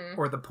 Mm-hmm.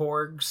 Or the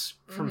Porgs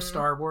from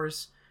Star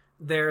Wars.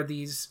 They're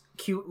these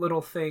cute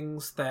little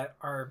things that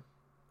are...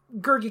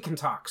 Gurgi can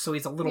talk, so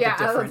he's a little bit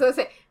different. Yeah, I was going to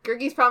say,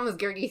 Gurgi's problem is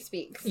Gurgi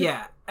speaks.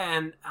 Yeah,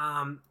 and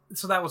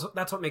so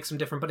that's what makes him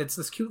different, but it's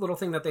this cute little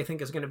thing that they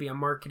think is going to be a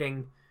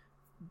marketing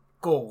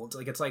gold.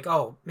 It's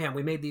oh, man,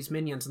 we made these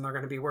minions and they're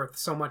going to be worth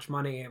so much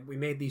money, and we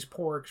made these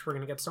porks, we're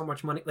going to get so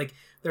much money.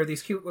 They're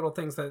these cute little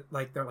things that,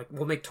 they're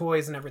we'll make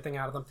toys and everything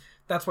out of them.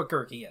 That's what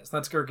Gurgi is.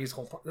 That's Gurgi's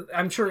whole point.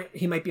 I'm sure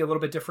he might be a little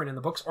bit different in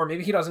the books, or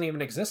maybe he doesn't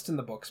even exist in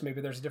the books.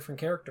 Maybe there's a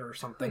different character or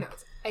something. Who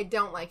knows? I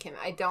don't like him.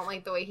 I don't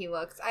like the way he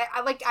looks.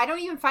 I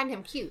don't even find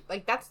him cute.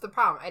 That's the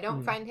problem. I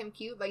don't find him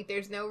cute.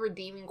 There's no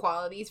redeeming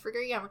qualities for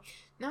Gurgi. I'm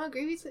no,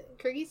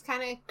 Gurgi's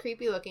kind of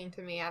creepy looking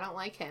to me. I don't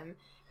like him.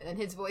 And then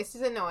his voice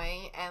is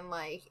annoying, and,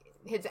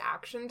 his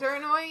actions are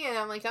annoying, and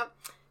I'm oh,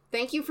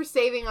 thank you for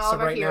saving all of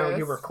our heroes. So right now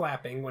you were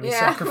clapping when he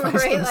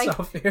sacrificed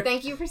himself here.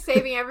 Thank you for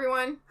saving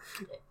everyone.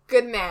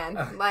 Good man.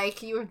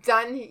 You have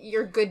done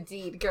your good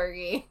deed,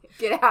 Gurgi.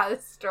 Get out of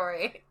the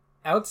story.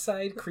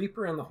 Outside,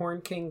 Creeper and the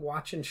Horn King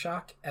watch in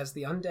shock as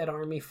the undead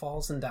army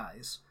falls and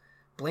dies.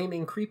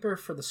 Blaming Creeper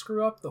for the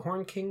screw-up, the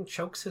Horn King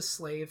chokes his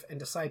slave and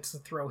decides to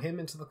throw him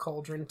into the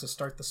cauldron to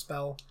start the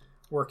spell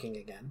working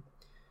again.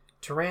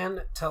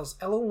 Turan tells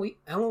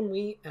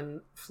Eilonwy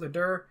and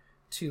Fflewddur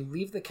to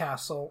leave the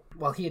castle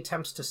while he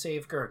attempts to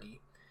save Gurgi.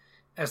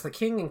 As the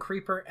king and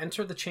Creeper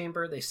enter the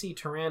chamber, they see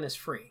Turan is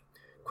free.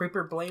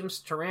 Creeper blames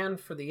Turan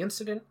for the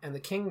incident, and the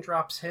king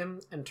drops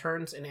him and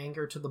turns in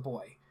anger to the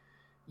boy.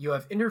 "You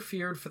have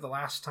interfered for the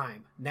last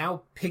time.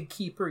 Now,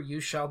 Pigkeeper,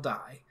 you shall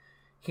die."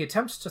 He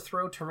attempts to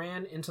throw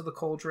Turan into the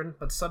cauldron,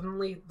 but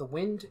suddenly the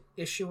wind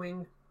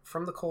issuing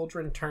from the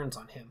cauldron turns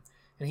on him,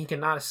 and he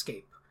cannot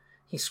escape.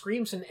 He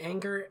screams in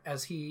anger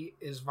as he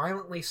is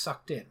violently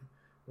sucked in.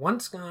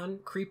 Once gone,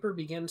 Creeper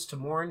begins to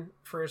mourn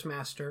for his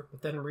master,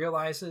 but then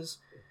realizes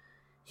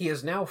he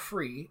is now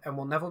free and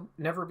will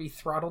never be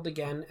throttled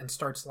again, and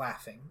starts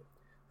laughing.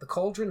 The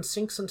cauldron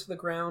sinks into the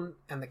ground,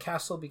 and the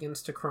castle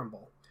begins to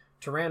crumble.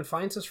 Turan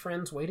finds his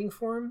friends waiting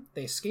for him.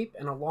 They escape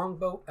in a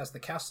longboat as the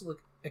castle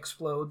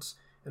explodes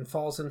and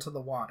falls into the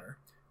water.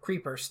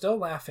 Creeper, still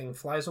laughing,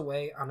 flies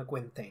away on a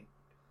Gwynthainis.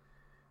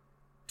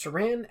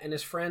 Turan and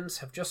his friends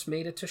have just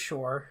made it to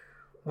shore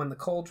when the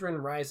cauldron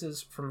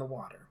rises from the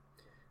water.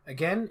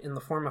 Again, in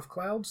the form of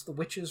clouds, the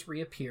witches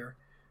reappear,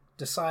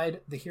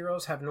 decide the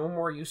heroes have no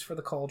more use for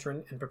the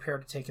cauldron, and prepare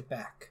to take it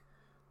back.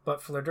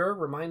 But Fleur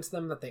reminds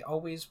them that they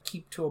always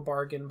keep to a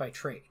bargain by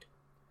trade.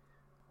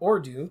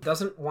 Ordu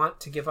doesn't want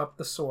to give up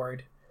the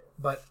sword,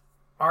 but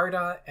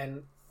Arda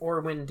and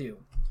Orwin do.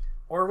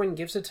 Orwin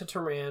gives it to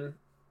Turan.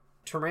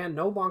 Turan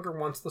no longer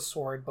wants the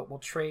sword, but will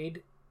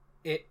trade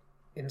it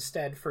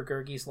instead for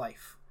Gurgi's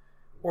life.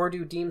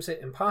 Ordu deems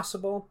it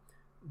impossible,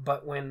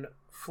 but when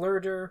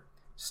Fleur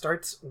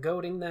starts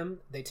goading them,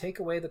 they take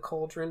away the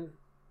cauldron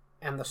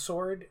and the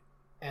sword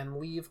and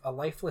leave a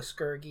lifeless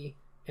Gurgi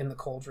in the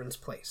cauldron's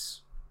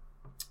place.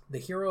 The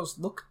heroes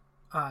look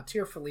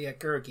tearfully at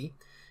Gurgi,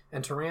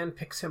 and Turan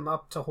picks him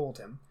up to hold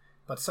him.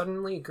 But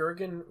suddenly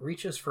Gurgen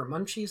reaches for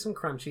munchies and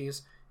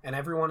crunchies, and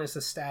everyone is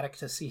ecstatic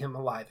to see him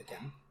alive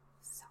again.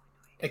 So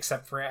annoyed.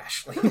 Except for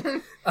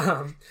Ashley.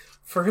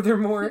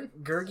 Furthermore,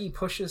 Gurgi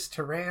pushes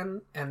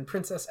Turan and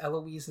Princess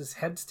Eloise's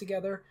heads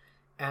together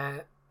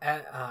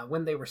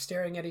when they were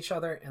staring at each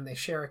other, and they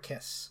share a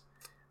kiss.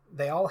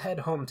 They all head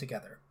home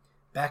together.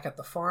 Back at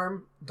the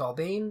farm,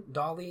 Dalbane,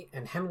 Dolly,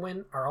 and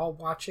Henwin are all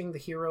watching the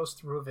heroes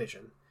through a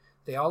vision.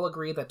 They all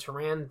agree that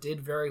Turan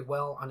did very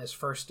well on his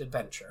first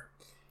adventure.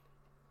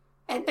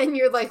 And then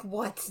you're like,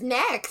 what's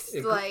next?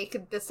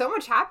 Like, there's so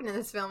much happened in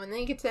this film, and then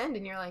you get to end,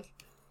 and you're like,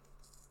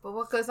 well,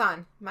 what goes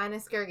on?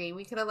 Minus Gurgi.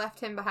 We could have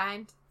left him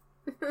behind.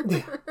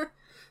 Yeah.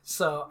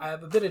 So, I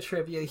have a bit of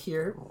trivia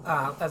here.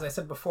 As I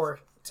said before,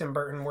 Tim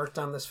Burton worked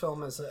on this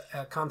film as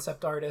a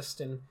concept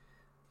artist, and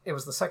it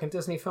was the second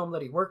Disney film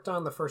that he worked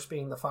on, the first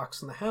being The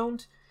Fox and the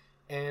Hound.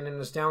 And in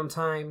his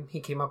downtime, he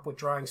came up with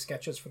drawing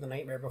sketches for The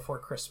Nightmare Before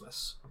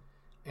Christmas.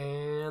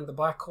 And The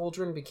Black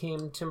Cauldron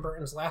became Tim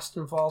Burton's last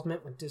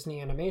involvement with Disney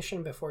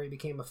animation before he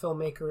became a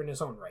filmmaker in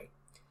his own right.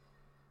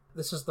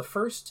 This is the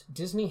first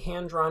Disney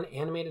hand-drawn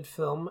animated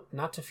film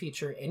not to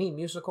feature any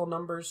musical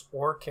numbers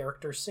or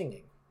characters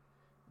singing.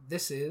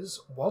 This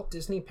is Walt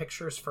Disney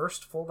Pictures'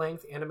 first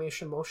full-length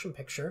animation motion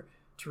picture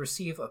to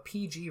receive a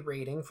PG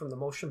rating from the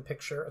Motion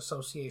Picture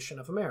Association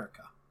of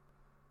America.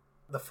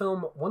 The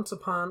film Once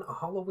Upon a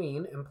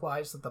Halloween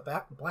implies that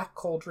the Black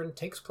Cauldron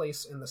takes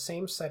place in the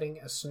same setting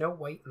as Snow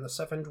White and the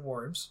Seven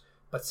Dwarfs,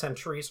 but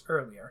centuries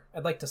earlier.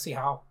 I'd like to see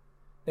how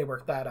they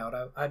work that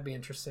out. I'd be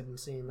interested in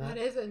seeing that. That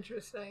is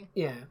interesting.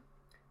 Yeah.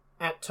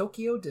 At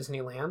Tokyo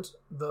Disneyland,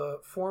 the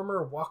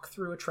former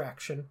walk-through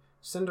attraction,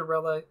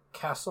 Cinderella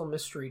Castle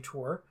Mystery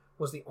Tour,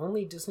 was the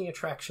only Disney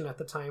attraction at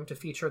the time to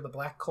feature the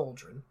Black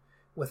Cauldron,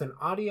 with an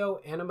audio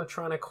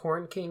animatronic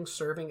Horn King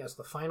serving as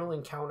the final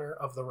encounter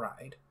of the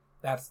ride.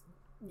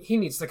 He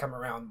needs to come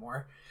around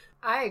more.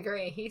 I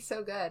agree. He's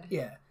so good.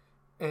 Yeah.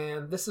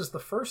 And this is the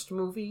first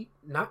movie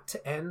not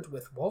to end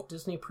with Walt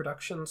Disney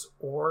Productions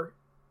or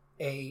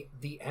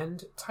The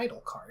End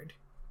title card.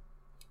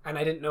 And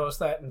I didn't notice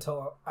that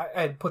until I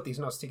had put these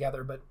notes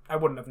together, but I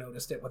wouldn't have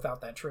noticed it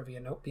without that trivia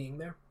note being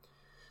there.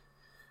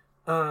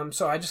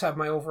 So I just have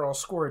my overall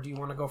score. Do you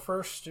want to go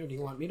first, or do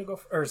you want me to go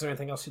or is there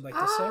anything else you'd like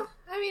to say?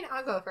 I mean,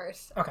 I'll go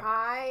first. Okay.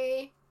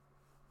 I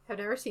have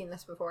never seen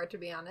this before, to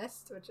be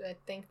honest, which I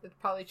think that's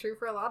probably true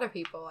for a lot of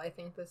people. I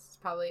think this is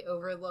probably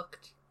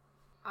overlooked.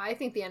 I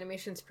think the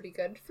animation's pretty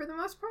good for the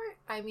most part.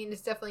 I mean,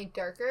 it's definitely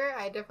darker.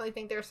 I definitely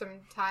think there's some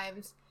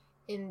times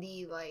in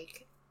the,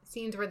 like,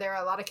 scenes where there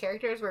are a lot of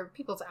characters where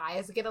people's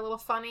eyes get a little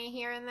funny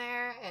here and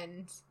there,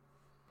 and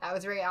that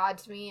was very odd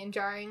to me and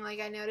jarring, like,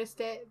 I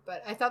noticed it.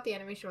 But I thought the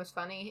animation was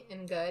funny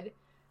and good.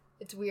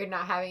 It's weird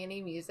not having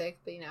any music,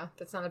 but, you know,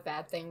 that's not a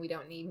bad thing. We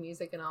don't need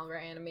music in all of our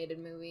animated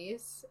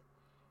movies.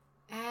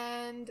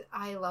 And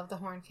I love the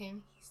Horn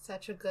King. He's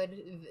such a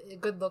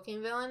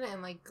good-looking villain,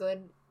 and, like,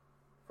 good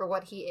for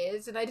what he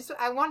is. And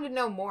I wanted to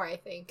know more, I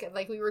think.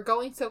 Like, we were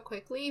going so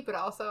quickly, but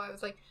also I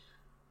was like,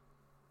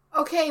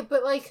 okay,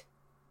 but, like,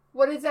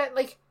 what is that,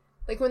 like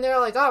when they're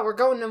like, oh, we're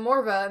going to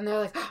Morva, and they're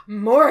like,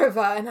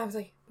 Morva, and I was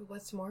like, but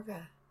what's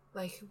Morva?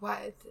 Like,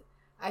 what?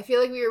 I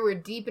feel like we were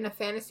deep in a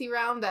fantasy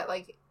realm that,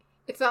 like,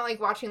 it's not like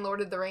watching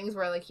Lord of the Rings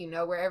where, like, you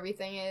know where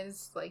everything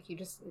is. Like, you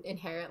just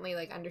inherently,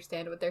 like,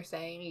 understand what they're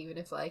saying, even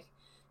if, like,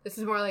 this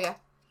is more like a,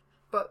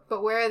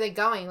 but where are they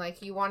going?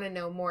 Like, you want to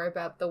know more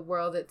about the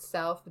world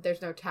itself, but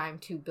there's no time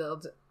to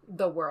build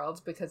the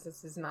world because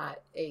this is not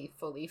a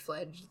fully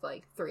fledged,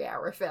 like,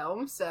 3-hour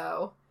film,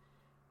 so...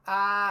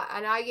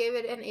 and I gave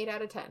it an 8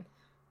 out of 10.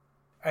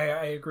 I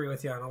agree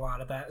with you on a lot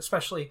of that,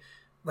 especially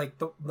like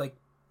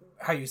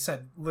how you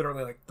said,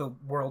 literally, like, the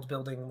world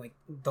building, like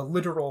the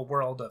literal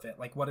world of it.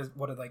 Like, what did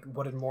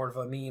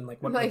Morva mean?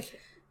 Like, what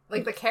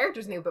like the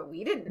characters knew, but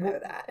we didn't know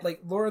that. Like,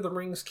 Lord of the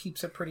Rings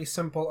keeps it pretty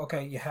simple.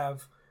 Okay, you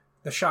have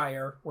the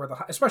Shire, where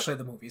especially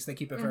the movies, they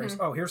keep it very.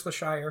 Oh, here's the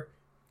Shire,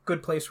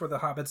 good place where the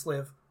hobbits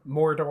live.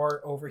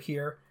 Mordor over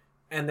here,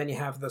 and then you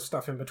have the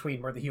stuff in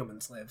between where the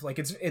humans live. Like,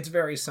 it's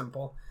very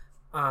simple.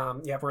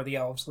 Yeah, where the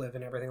elves live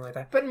and everything like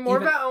that. But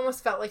Morva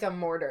almost felt like a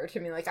Mordor to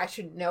me. Like, I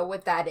should know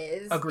what that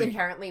is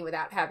inherently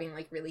without having,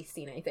 like, really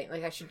seen anything.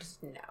 Like, I should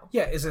just know.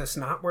 Yeah, is this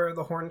not where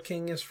the Horn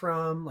King is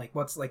from? Like,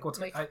 what's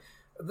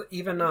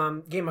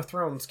Even Game of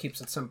Thrones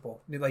keeps it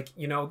simple. Like,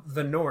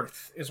 the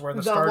North is where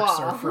the The Starks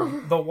Wall. are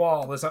from. The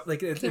Wall is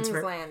like it's King's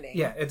very, Landing.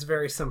 Yeah, it's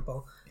very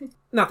simple.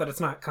 Not that it's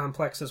not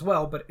complex as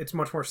well, but it's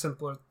much more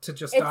simpler to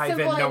just It's dive in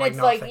simple and knowing it's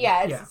nothing.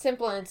 it's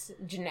simple and it's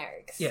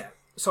generics. Yeah.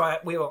 So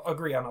we will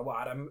agree on a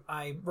lot.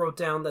 I wrote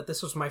down that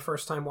this was my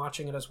first time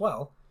watching it as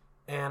well,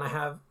 and I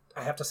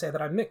have to say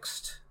that I'm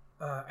mixed.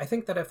 I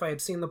think that if I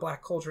had seen The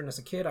Black Cauldron as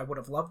a kid, I would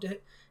have loved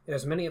it. It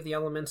has many of the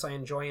elements I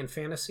enjoy in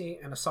fantasy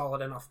and a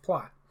solid enough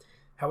plot.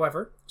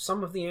 However,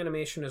 some of the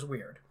animation is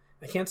weird.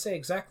 I can't say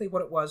exactly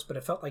what it was, but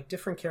it felt like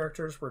different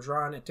characters were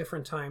drawn at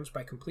different times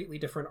by completely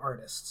different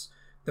artists,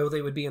 though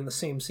they would be in the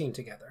same scene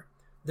together.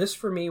 This,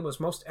 for me, was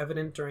most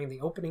evident during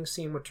the opening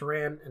scene with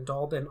Turan and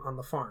Dalbin on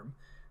the farm.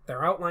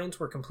 Their outlines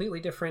were completely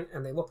different,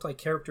 and they looked like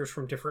characters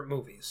from different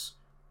movies.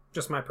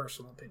 Just my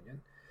personal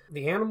opinion.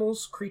 The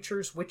animals,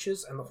 creatures,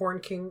 witches, and the Horn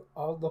King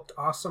all looked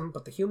awesome,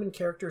 but the human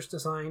characters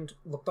designed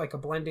looked like a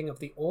blending of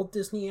the old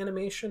Disney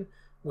animation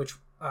with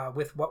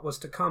what was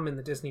to come in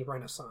the Disney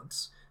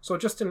Renaissance. So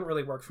it just didn't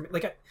really work for me.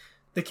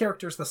 The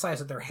characters, the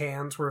size of their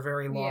hands were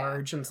very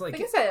large, and it's like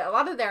I said, a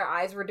lot of their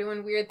eyes were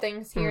doing weird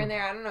things here and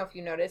there. I don't know if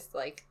you noticed,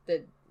 like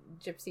the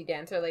gypsy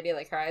dancer lady,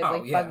 her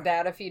eyes bugged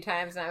out a few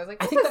times, and I was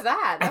like, "What was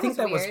that?" I think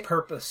that weird. was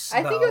purpose.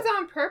 I think it was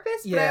on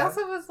purpose, but I Yeah.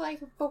 also was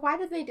like, "But why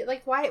did they do?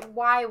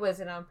 Why was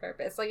it on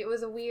purpose? Like, it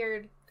was a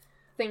weird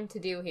thing to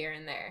do here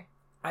and there."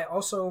 I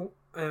also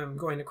am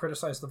going to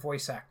criticize the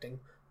voice acting.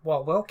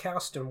 While well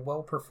cast and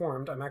well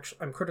performed,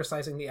 I'm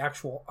criticizing the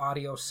actual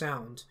audio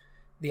sound.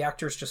 The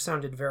actors just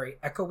sounded very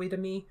echoey to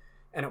me,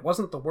 and it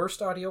wasn't the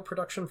worst audio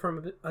production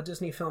from a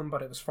Disney film,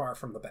 but it was far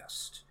from the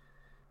best.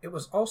 It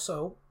was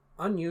also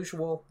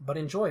unusual but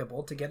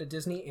enjoyable to get a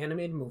Disney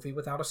animated movie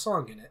without a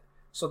song in it,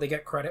 so they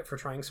get credit for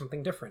trying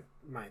something different,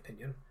 in my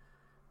opinion.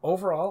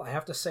 Overall, I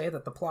have to say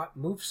that the plot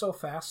moved so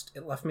fast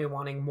it left me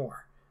wanting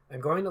more.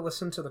 I'm going to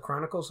listen to the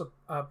Chronicles of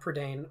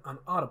Prydain on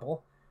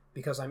Audible,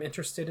 because I'm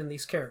interested in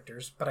these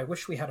characters, but I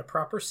wish we had a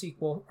proper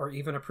sequel or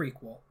even a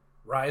prequel.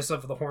 Rise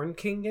of the Horn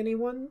King,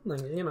 anyone?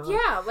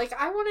 Yeah,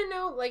 I want to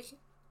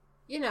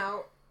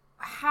know,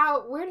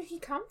 where did he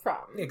come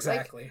from?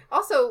 Exactly.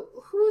 Also,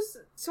 whose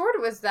sword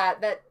was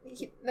that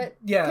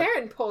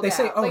Taran pulled out? They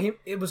say,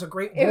 it was a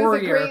great it warrior,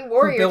 was a great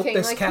warrior who built king.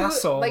 this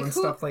castle and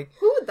stuff.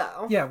 Who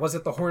though? Yeah, was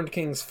it the Horn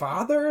King's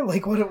father?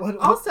 What?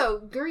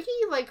 Also, Gurgi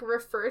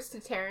refers to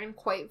Taran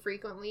quite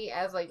frequently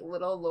as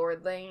little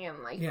lordling and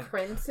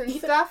prince and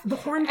stuff. The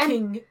Horn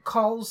King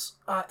calls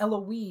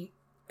Eloise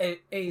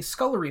a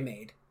scullery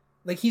maid.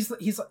 He's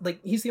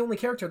the only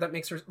character that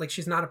makes her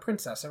she's not a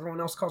princess.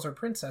 Everyone else calls her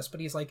princess, but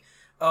he's a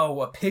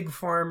pig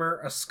farmer,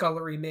 a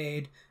scullery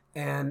maid,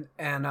 and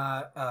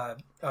a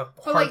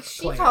harp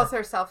she player. calls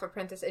herself a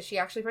princess. Is she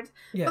actually a princess?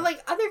 Yeah.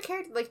 But other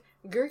characters,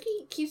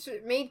 Gurgi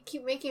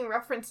keep making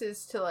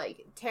references to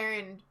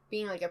Taran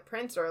being a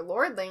prince or a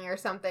lordling or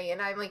something,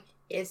 and I'm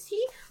is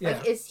he?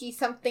 Yeah. Is he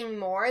something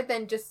more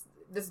than just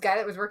this guy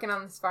that was working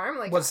on this farm?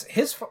 Was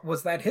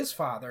that his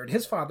father and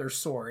his father's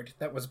sword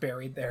that was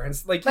buried there? And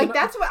that's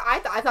what I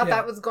thought. I thought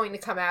that was going to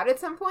come out at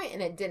some point,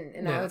 and it didn't.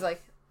 And I was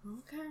like,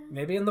 okay,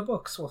 maybe in the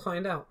books we'll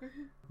find out.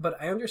 Mm-hmm. But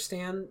I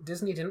understand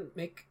Disney didn't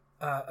make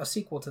a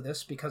sequel to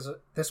this because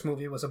this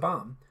movie was a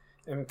bomb.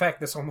 In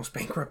fact, this almost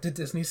bankrupted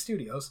Disney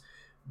Studios.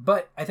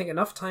 But I think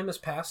enough time has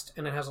passed,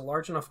 and it has a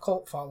large enough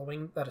cult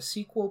following that a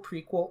sequel,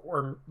 prequel,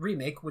 or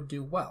remake would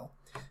do well.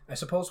 I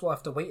suppose we'll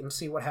have to wait and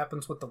see what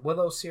happens with the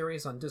Willow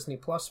series on Disney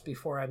Plus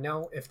before I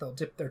know if they'll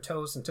dip their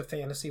toes into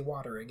fantasy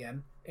water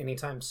again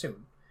anytime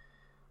soon.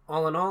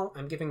 All in all,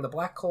 I'm giving The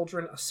Black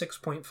Cauldron a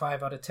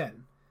 6.5 out of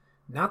 10.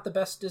 Not the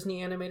best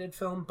Disney animated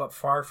film, but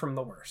far from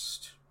the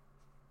worst.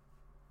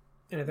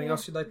 Anything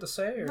else you'd like to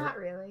say? Or? Not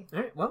really.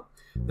 All right, well,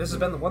 this has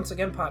been the Once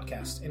Again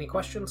Podcast. Any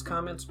questions,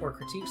 comments, or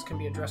critiques can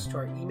be addressed to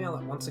our email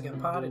at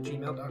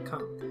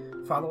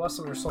onceagainpod@gmail.com. Follow us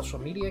on our social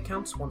media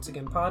accounts, Once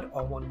Again Pod,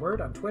 all one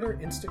word, on Twitter,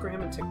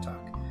 Instagram, and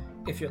TikTok.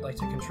 If you'd like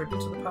to contribute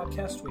to the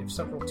podcast, we have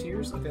several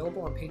tiers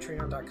available on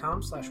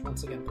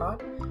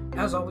patreon.com/onceagainpod.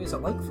 As always, a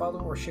like, follow,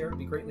 or share would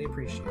be greatly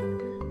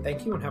appreciated.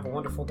 Thank you and have a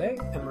wonderful day,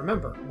 and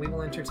remember, we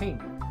will entertain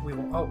you. We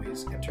will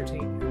always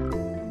entertain you.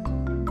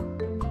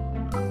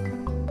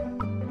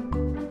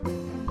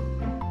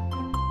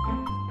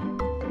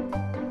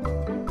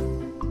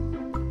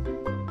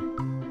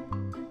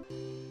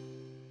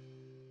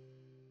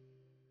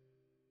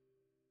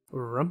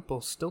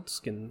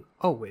 Rumpelstiltskin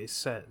always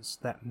says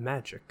that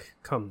magic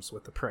comes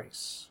with a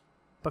price.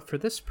 But for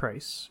this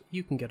price,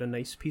 you can get a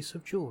nice piece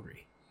of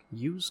jewelry.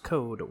 Use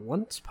code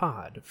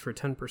ONCEPOD for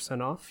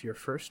 10% off your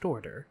first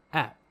order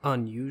at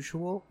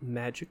Unusual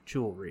Magic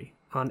Jewelry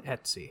on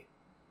Etsy.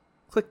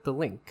 Click the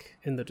link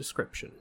in the description.